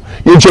dwuma ni no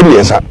ye chemu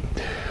yensa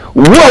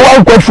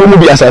wo kofu mu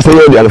bi asase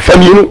yo de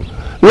fami no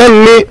na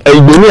ni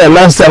aiboni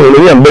anansa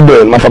ho ni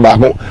ambedo mafa ba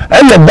ko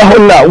ene da ho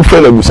na wo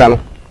fe na gusa no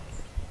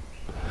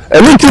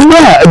emi ti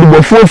na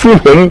adubofo fu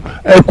hwem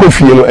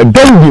ekofie no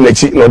edon bi na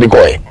chi no de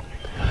koe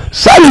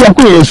sai ya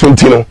ko yeso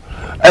ntino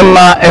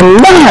ema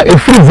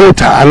efri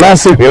voter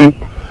anase hwem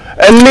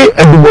ene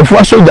adubofo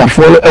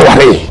asojafo no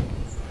eware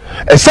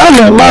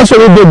esane ma so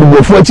de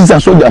adubofo achisa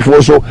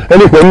asojafo so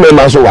ene hwem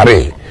ma so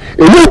ware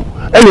elu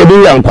ene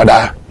de ya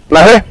nkwada na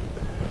he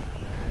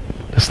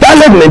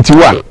Starlet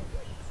 91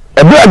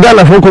 ebe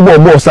agana fo ko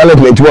bo Starlet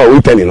 91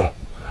 we tell no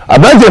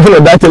abanje fo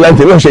that land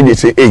no she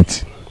say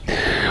 8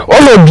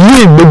 all of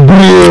you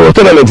bebre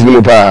tournament ni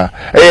mo pa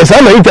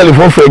sa na Italy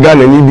for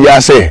Ghana ni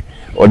bia say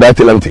o that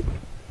land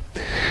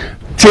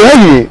ti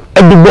hayi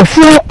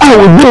adubofo a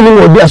wo bi ni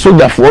wo bi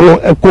asojafo no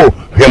eko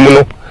hwem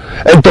no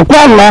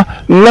entokwa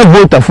na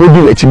voter for di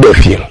na chi ba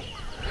fie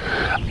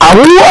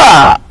awo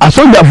a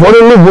asojafo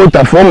no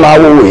voter for ma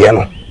wo ye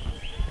no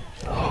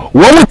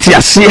wo ti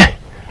ase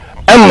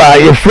ema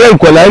ye friend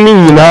kwala ni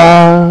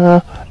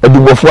nyina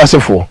adubofo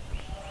asefo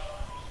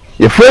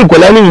ye friend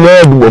kwala ni nyina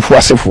adubofo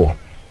asefo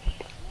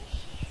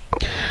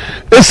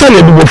esa ne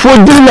adubofo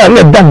dina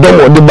na da dom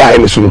ode ba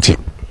ene sunti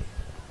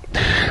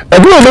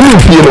ebi o be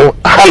fie no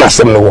hana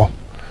sem no wo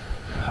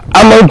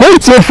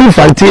amankwenti afi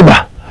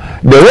fantiba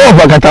de wo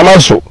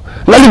vakatamaso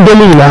na le dom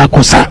nyina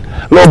akosa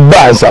no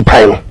ba ansa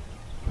pai no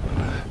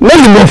na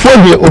le mofo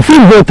de ofi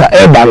voter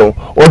eba no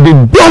o de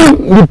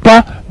dom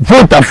nipa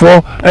voter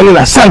for ene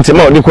na sante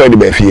ma o de ko de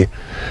ba fie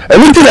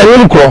emi ti na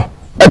yem kro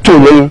eto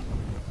nyem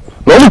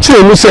na o chi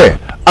emu se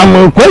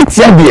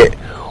amankwenti ade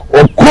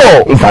o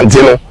ko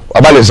mfante no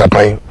abale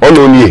zapan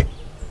ono nie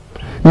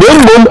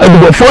nembom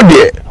adubofo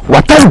de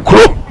watam kro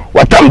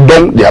watam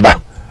dom de aba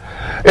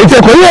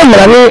ete ko ye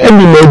mrane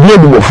ebi ma bi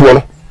adubofo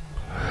no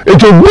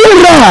ete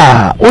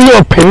bura o ye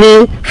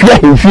openi fia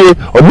hifie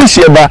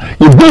obihie ba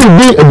ye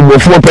bi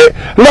adubofo pe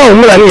na o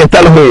mrane ye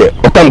tale ho ye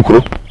watam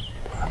kro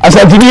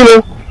asantidi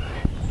no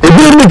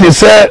ebi mi te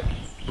se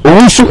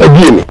owusu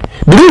adiemi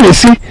bi ni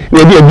si na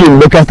ebi adiemi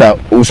bekata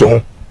owusu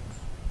ho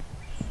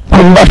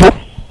kumbafo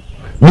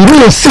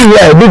bibi si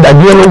ya ebi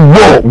dadie no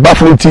wo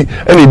bafunti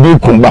ene bi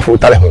kumbafo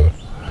tale ho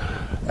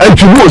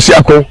antubu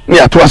osiako ni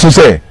ato aso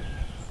se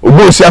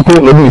obo osiako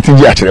no bi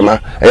tiji akirema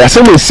ya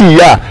se me si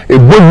ya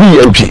ebo bi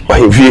anpi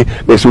ohimfie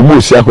na se obo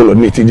osiako no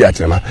bi tiji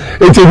akirema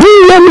eti bi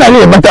ya mi na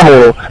ni bata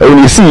ho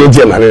eni si ye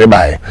je na ne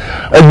bae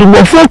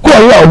adubofo ko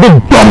ya obi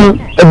dom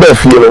ebe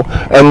fie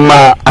no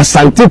ma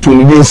asante to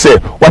ni bi se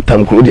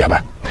watam kuro di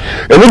aba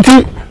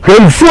enti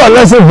hwemfu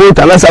anase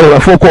vote anase na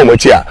fo ko mo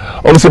chi a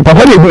o se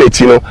papa ne bi na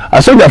chi no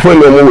asoja fo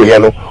ne mo we he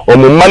no o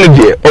mo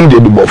manage o de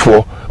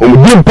dubofo o mo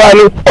di mpa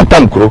no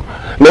otam kuro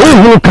na wo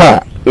hunu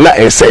ka na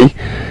esai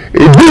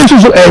ebi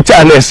nso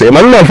cha na esai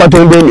man na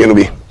fato be mi no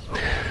bi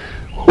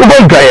wo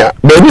bon gaya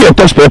be bi e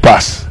touch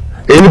papers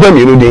e ni ba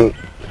mi no din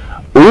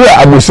owo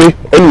abose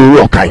eni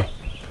owo kan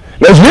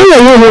na so ye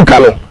ye hunu ka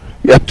no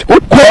ya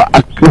ko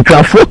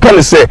akrafo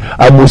kan se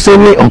abose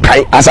ni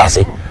okan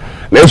asase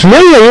na so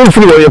ye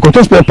free wo ye ko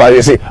touch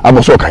papers se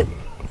aboso kan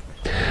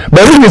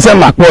be bi se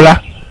makola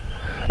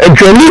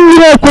edwani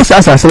ni ko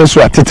asase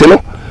so atete no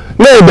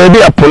na e be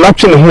bi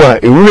apolaption ho a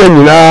ewura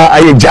nyina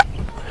ayeja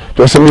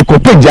to se mi ko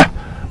peja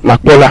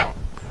makola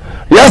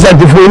ya sa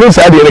tifo ni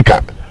sa de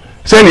reka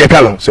se ne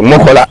ka no se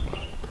mokola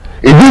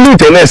e bi ni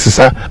tenes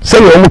sa se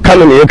ne o mu ka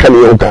no ne ka ne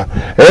yo ka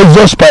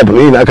exhaust pipe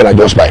ni na ka na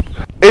exhaust pipe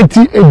eti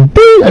e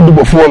bi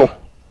adubofo no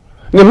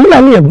ne mi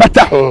na ne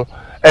bata ho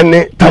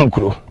ene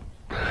tankuro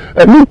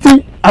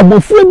emiti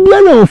abofo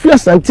bia na ofi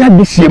asante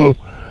adihie mu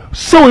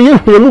so ye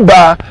hwemu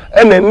ba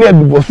ene ne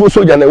adubofo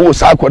soja na wo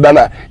sa akoda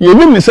na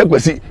yenim ni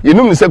sekwasi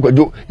yenim ni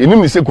sekwajo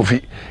yenim ni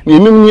sekofi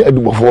yenim ni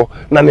adubofo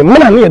na ne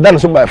mana ne da no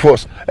so by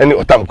force ene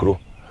otamkro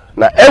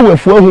na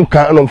ewefo hu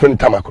kan no mfani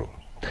tamakro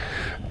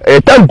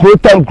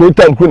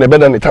tamkro na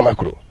beda ne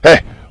tamakro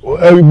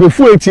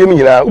befo etie mi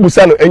nyina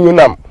ubusa no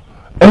enyunam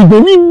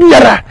egbeni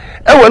biara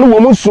ewe no wo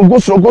mu sunko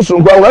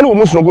awa no wo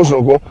mu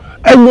sunko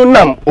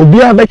enyunam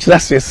obi abekira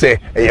sese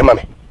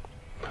eyemame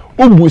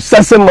ubu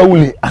sase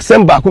mawuli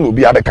asemba ko no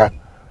bi abeka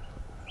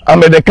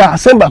amedeka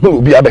asemba ko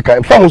no bi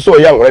abeka fa ho so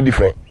ya nwara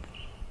different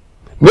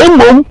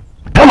memom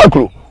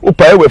tamakro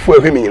upa ewe fo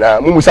ehwe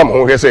nyina mumusa mo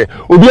ho hwese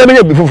obi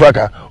abenya bi fufu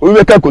aka obi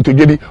beka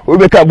kotodwedi obi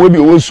beka abobi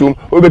owonsum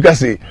obi beka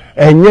se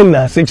enye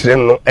na se kire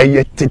no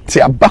eye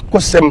tete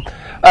abakosem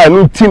a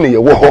no ti ne ye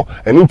wo ho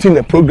enu ti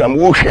ne program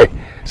wo hwe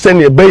se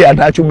ne be ya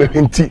da chu be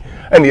hwenti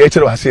ene ye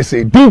kire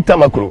wasese din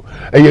tamakro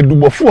eye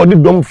dubofo de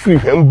dom free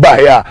hwem ba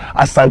ya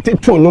asante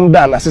to num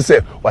da na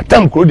se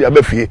watamkro de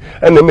abafie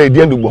ene ma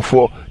edien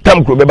dubofo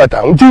tamkro be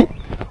bata nti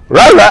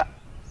rara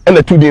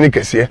ene tu din ne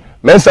kese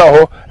mensa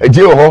ho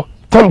eje ho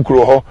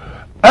tamkro ho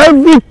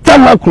every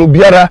tamakro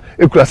biara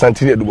ekura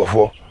santini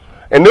edubofo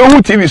and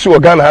no TV so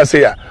Ghana has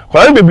here.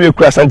 When the Bible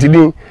class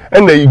Antidin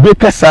and the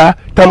Ibekasa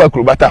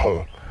Tamakru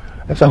Bataho.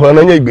 That's a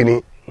Honanya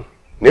Bini.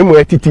 Name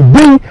where Titi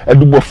Bing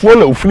and the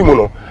Bofona of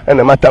Flimono and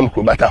the Matam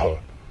Krubataho.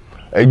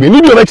 I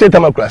believe you lecture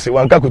Tamakras,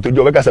 one Kaku to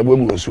Jovacas a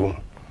woman soon.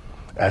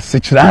 As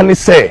Sichrani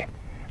say,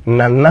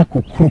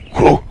 Nanaku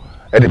Kruko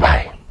at the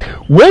by.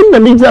 When the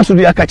media to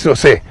the Akacho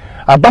say,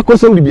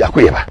 Abakosem will be a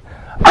quiver.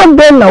 And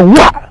then a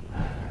what?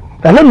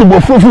 And not the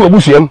Bofo of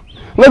Busham,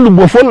 not the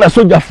Bofona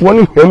soldier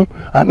phoning him,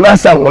 and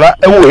Nasa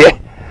away.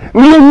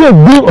 Near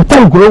good or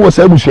Tamkro was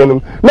a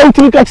Busham,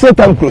 19 catch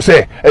Tamkro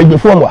say, a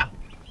before.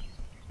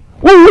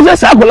 Who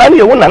was a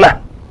Sakolani one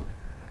another?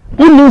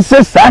 Who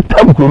says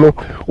Satamkro?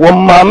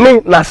 One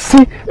mammy, na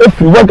see if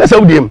you work as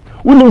of him.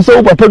 Who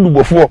say what I do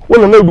before,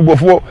 one another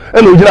before,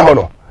 and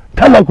Ujahano.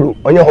 Tamakro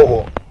on your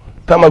ho.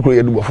 Tamakro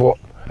you do before,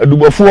 a do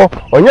before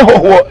on your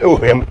ho,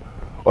 him.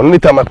 Only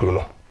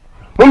Tamakro.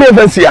 Mummy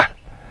Vencia.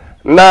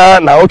 Na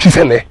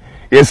Ochisene,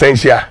 yes,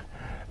 Sensia.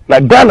 Na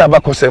Ghana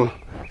Abakosem,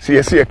 see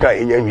a car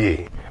in your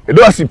ye. The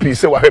door see peace,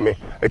 so I me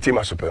a team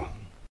of super.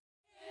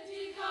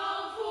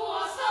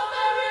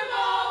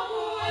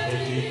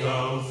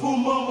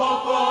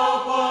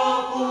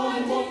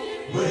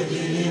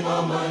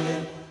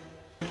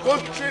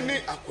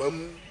 Country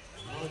Aquam,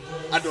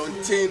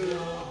 Adontin,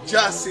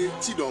 Jassy,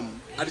 Tidom,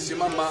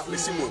 Adisimama,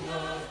 Missimon.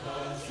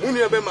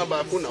 Munia Bema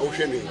Bakuna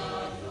Oceani,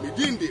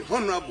 within the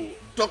Honorable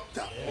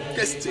Dr.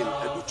 Kestin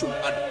Abuchum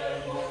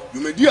Adam.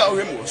 You may dear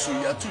him also,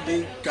 you are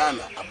today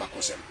Ghana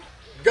Abakosem.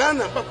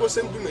 Ghana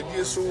Abakosem do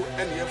media so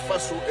and your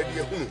faso and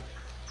your hunu.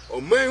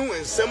 Or Mayu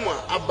and someone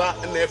Abba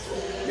and F.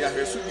 They are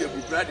Resudia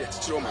Bubradi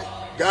at Choma.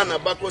 Ghana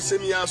Abakosem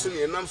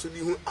Yasuni and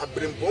Namsudi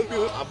Abrim Bombi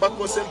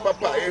Abakosem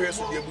Papa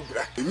Eresudia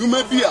Bubra. You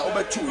may be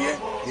over 2 years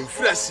in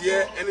fresh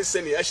year and a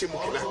semi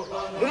Ashimukina.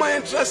 Muma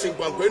interest in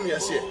Quanquenia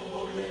say.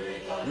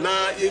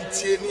 Na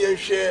Yentiani and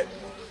share.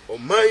 O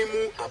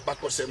maimu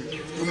Abakosem,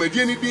 you may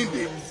be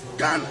the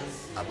Ghana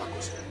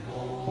Abakosem.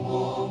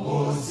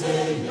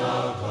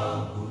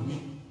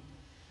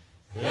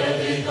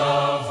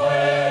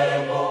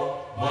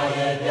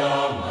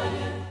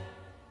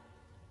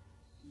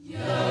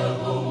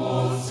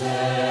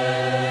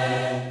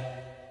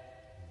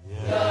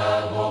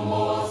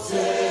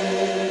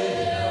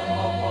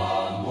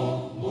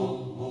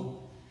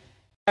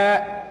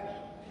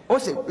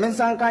 Ose,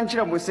 mensan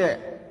kanchira mo se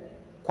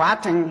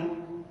kwaten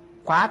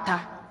kwata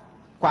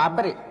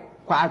kwabre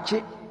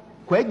kwachi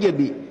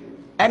kwajebi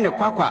ene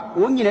kwakwa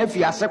wonyina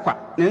afi ase kwa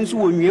nanso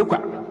wonwie kwa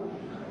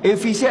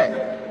efi se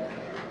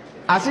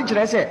ase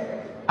kire se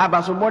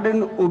abasobode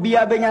no obi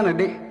abenya ne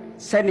de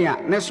senia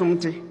ne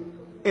somte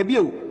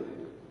ebio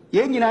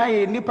ye nyina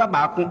ye nipa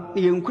baako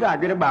ye nkura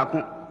adwere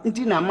baako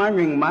nti na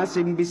manwen ma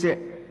asem bi se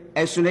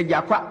esune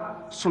jakwa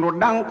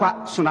sonodankwa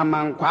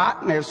sonamankwa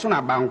na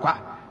esuna bankwa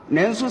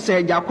nenso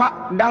se jakwa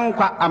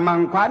dankwa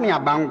amankwa ne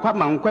abankwa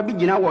mankwa bi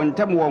gina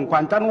wontam won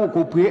kwanta no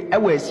kopue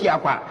ewa asi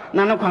akwa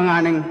na ne kwan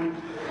anen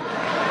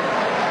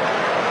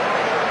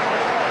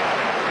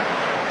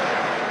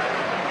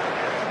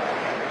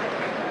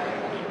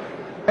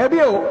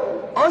ebio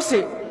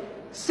ose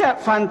se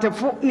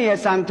fantefu ne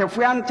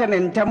santefu antene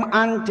ntam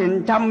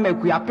antentam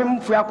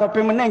mekuapem fu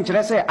akopem na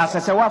nkyere se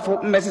asesewafo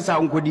mmesisa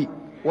nkodi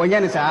wonye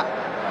ne saa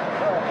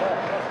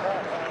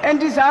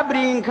endi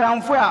sabri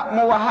nkranfo a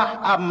mo wa ha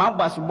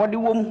amabas body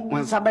wom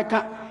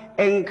wonsabeka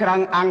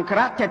enkran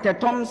ankra tete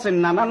Thompson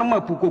nananom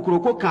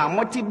apukokroko kan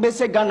moti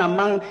bese Ghana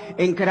man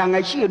enkran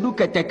ahie du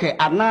keteke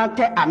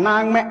anate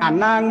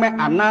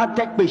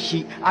anate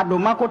peshi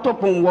adomakoto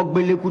pon wo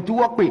gbelekutu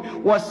wo pe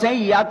wo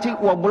sen yati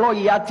wo blo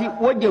yati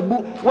wo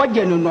jebu wo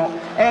jenuno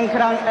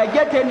enkran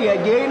ejete ne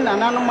eje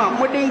nananom a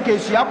modin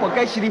kesu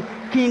akokashiri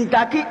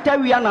kintaki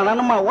tawia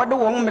nananom a wode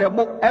won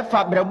mrebo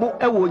efa brebo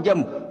ewo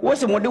jam wo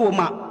se mode wo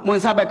ma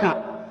monsabeka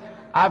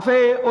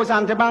afe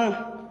osanteban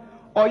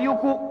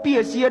oyuku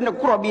piesie ne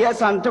krobie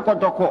sante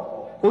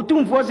kotoko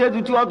otumfo se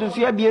tutu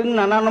otusu abie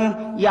nananom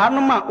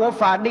yanoma wo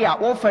faade a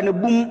wo fa ne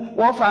bum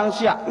wo fa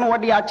nso a na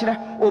wode a kire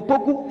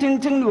opoku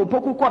tintin ne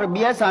opoku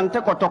korbie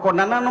sante kotoko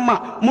nananom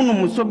a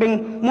munum so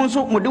ben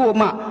munso mode wo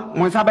ma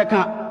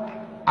monsabeka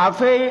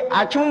afe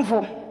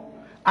achumfo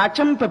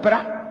achim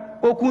pepera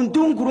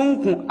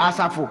okuntunkurunku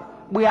asafo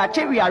bu ya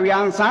chewi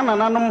awiansa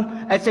nananom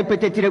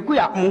esepetetreku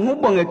ya muhu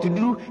bon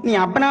atuduru ni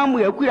abana mu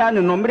akura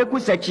ne nomreku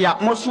sechia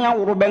mosoa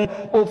woroben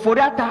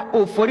ofori ata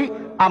ofori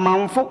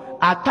amanfo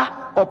ata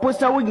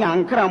oposa wo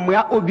nyankra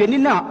moa odwani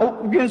na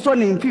odwenso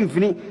ne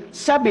mfimfini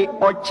sabe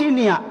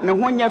ochini a ne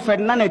ho nya fe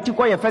na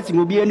natiko ye fesi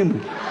obi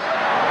animu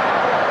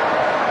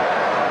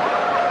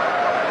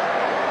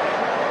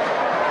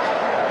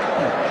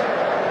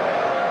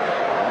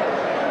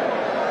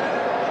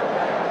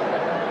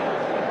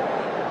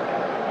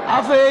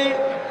afe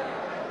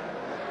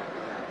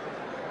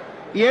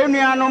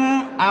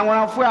yenuanum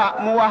anwafo a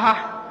mo wa ha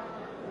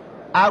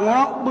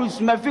anwo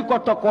Bruce Mafi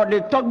kotoko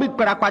de togbi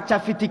kwakwacha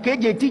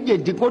fitikeje tije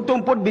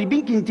dikotompo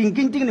birbin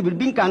kintin ne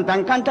birbin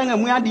kantan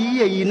amu ade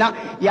yeyina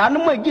ya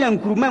no magina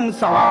nkurumam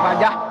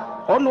sawabaja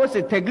ono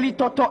se tegli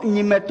toto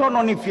nyimeto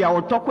no ni fia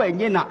otoko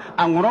enye na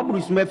anworo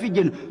brusuma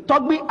figin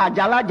togbi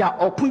ajalaja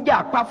okunja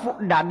akpafo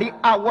dade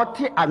a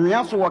wote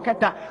anwea so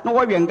woketa no wo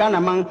wenga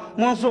na man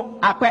monso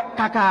akwe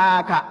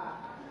kakaka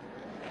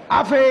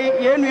afe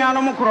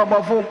yenuanom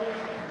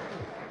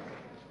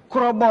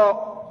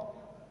krobo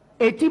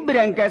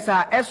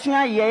etibrenkesa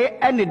esua ye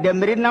ene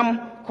demrenam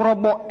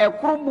krobo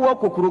ekrobo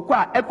kokuroko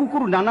a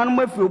ekukuru nanan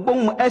mafi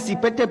obom asi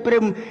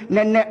peteprem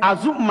nene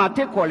azu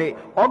matekole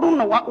odu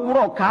no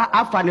woro ka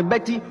afa ne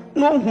beti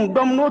no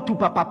hudom no tu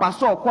papa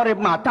so kore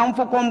ma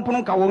tamfo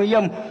kompunu ka won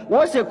yam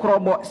wo se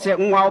krobo se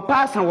nwa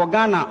pasa wo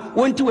Ghana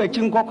wonti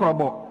wachi nko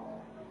krobo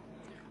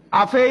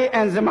afi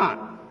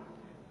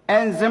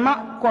enzema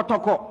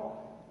kotoko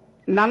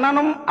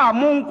nananom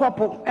amun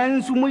kopo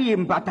ensumu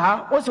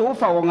yimpata wo se wo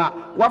fa won a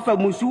wafa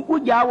musu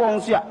uja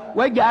won so a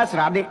waja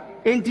asrade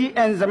enti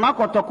enzema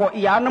kotoko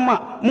yanoma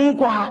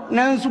munko ha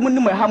nansu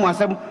munim ha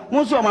mwasam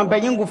munso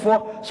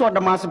omanpanyingufo so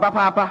damase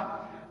papa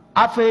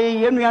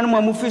afe yenuanom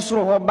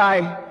amufisro ho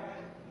bai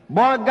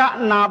boga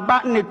na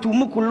ba ne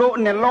tumukulo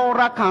ne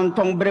lora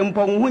kanton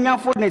brempon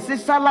hunyafo ne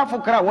sisala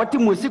fukra wati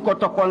musi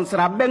kotoko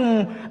nsra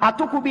ben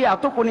atoku bi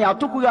atoku ne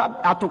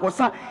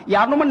atokosa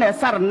yanom ne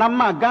sar na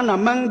ma Ghana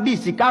man di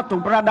sikato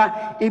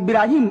brada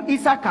Ibrahim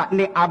Isaka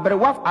ne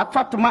abrewa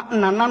afatuma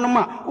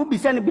nananoma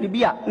ubise ne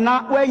biribia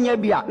na wanya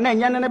bia na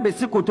enya ne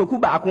besi kotoku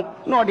baako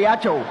na ode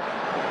achewo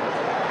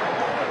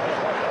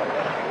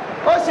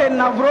ose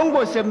na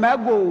vrongo se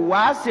mego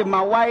wa se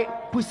mawai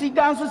pusi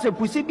ganso se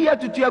pusi bia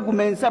tutu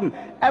agumensam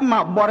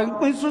ema bore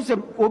nso se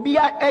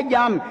obia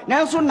ejam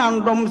nanso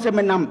nandom se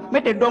menam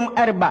mede dom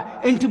erba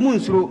enti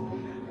munsuro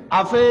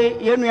afe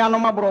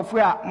yenuanom abrofo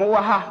a mo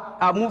wa ha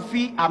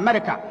amufi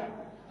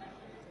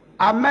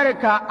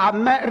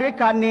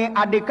America ni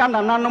adeka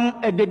nananom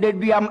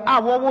edededuam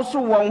a wowo so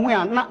won ho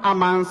a na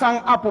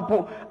amansan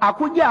apopo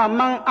akugya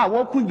aman a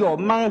wokujo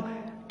man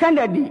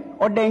Kennedy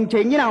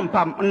odenche nyina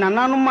mpam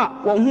nananoma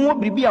wo ho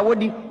bibia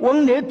wodi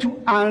won na etu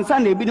ansa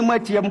na ebi ni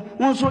matiem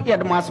nso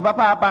yedmas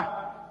papa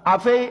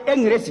afi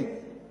engresi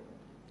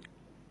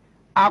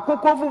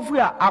akoko fufu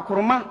a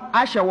akoroma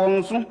ahye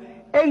won so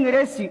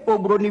engresi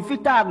obroni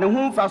fita ne ho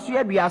mfaso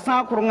aduasa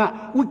akoronga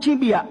uchi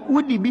bia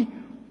wudi bi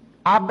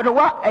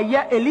abrewa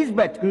eya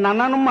Elizabeth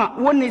nananoma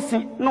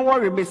wonisi no wo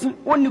rebesi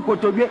woni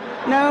kotodwe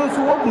na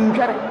nso wo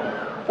kuntware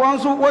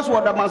wonso wo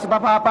so damas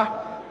papa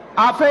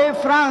afi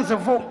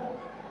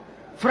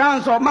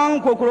France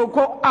oman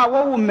kokoroko a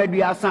wo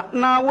meduasa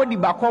na wodi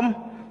bakom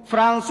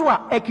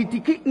François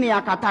ekitiki ni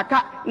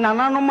akataka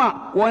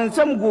nananoma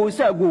wonsem go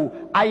sego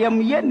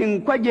ayam ye ni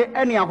nkwaje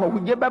ene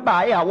ahohuje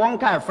beba ya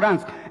wonka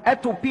France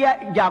etopia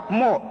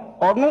Jacmo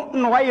onu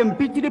no wayem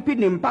pitiripi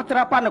ni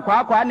mpatrapa ne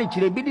kwa ne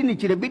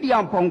chirebidi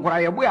amponkora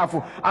ye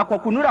boyafo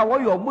akokunura wo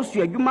yo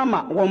busu adwuma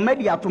ma won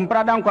media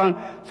tumprada nkwan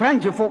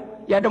Frenchfo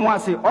ye demo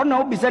ase ona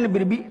obisa ne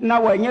biribi na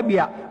wanya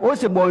bia o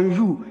se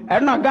bonjour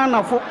ena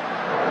Ghana fo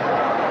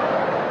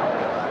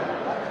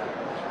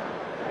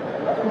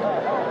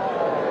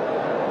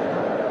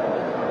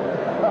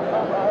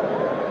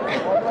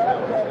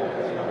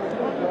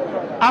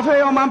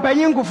afe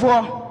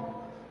omanpanyinkufuo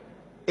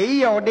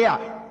eyi ode a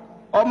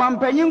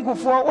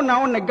omanpanyinkufuo una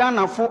one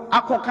Ghana fo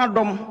akoka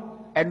dom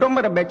edom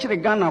rebekire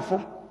Ghana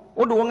fo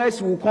odo won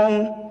asi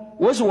wukon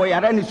wo so wo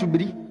yara ni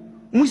subiri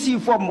musi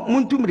fom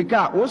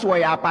muntumrika wo so wo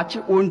ya apache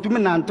ontumi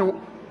nantew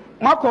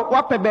mako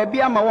wape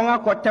baabi ama won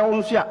akotew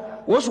nso a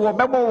wo so wo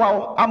bebo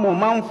wawo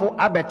amomanfo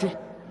abete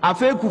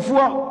afe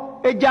kufuo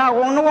eja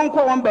won no won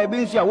ko won baabi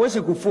nso a wo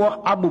se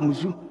kufuo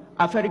abomusu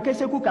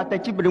aferikese ku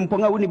katachi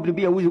bremponga woni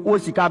bribia wo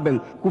sika ben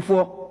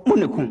kufuo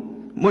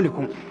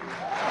monekun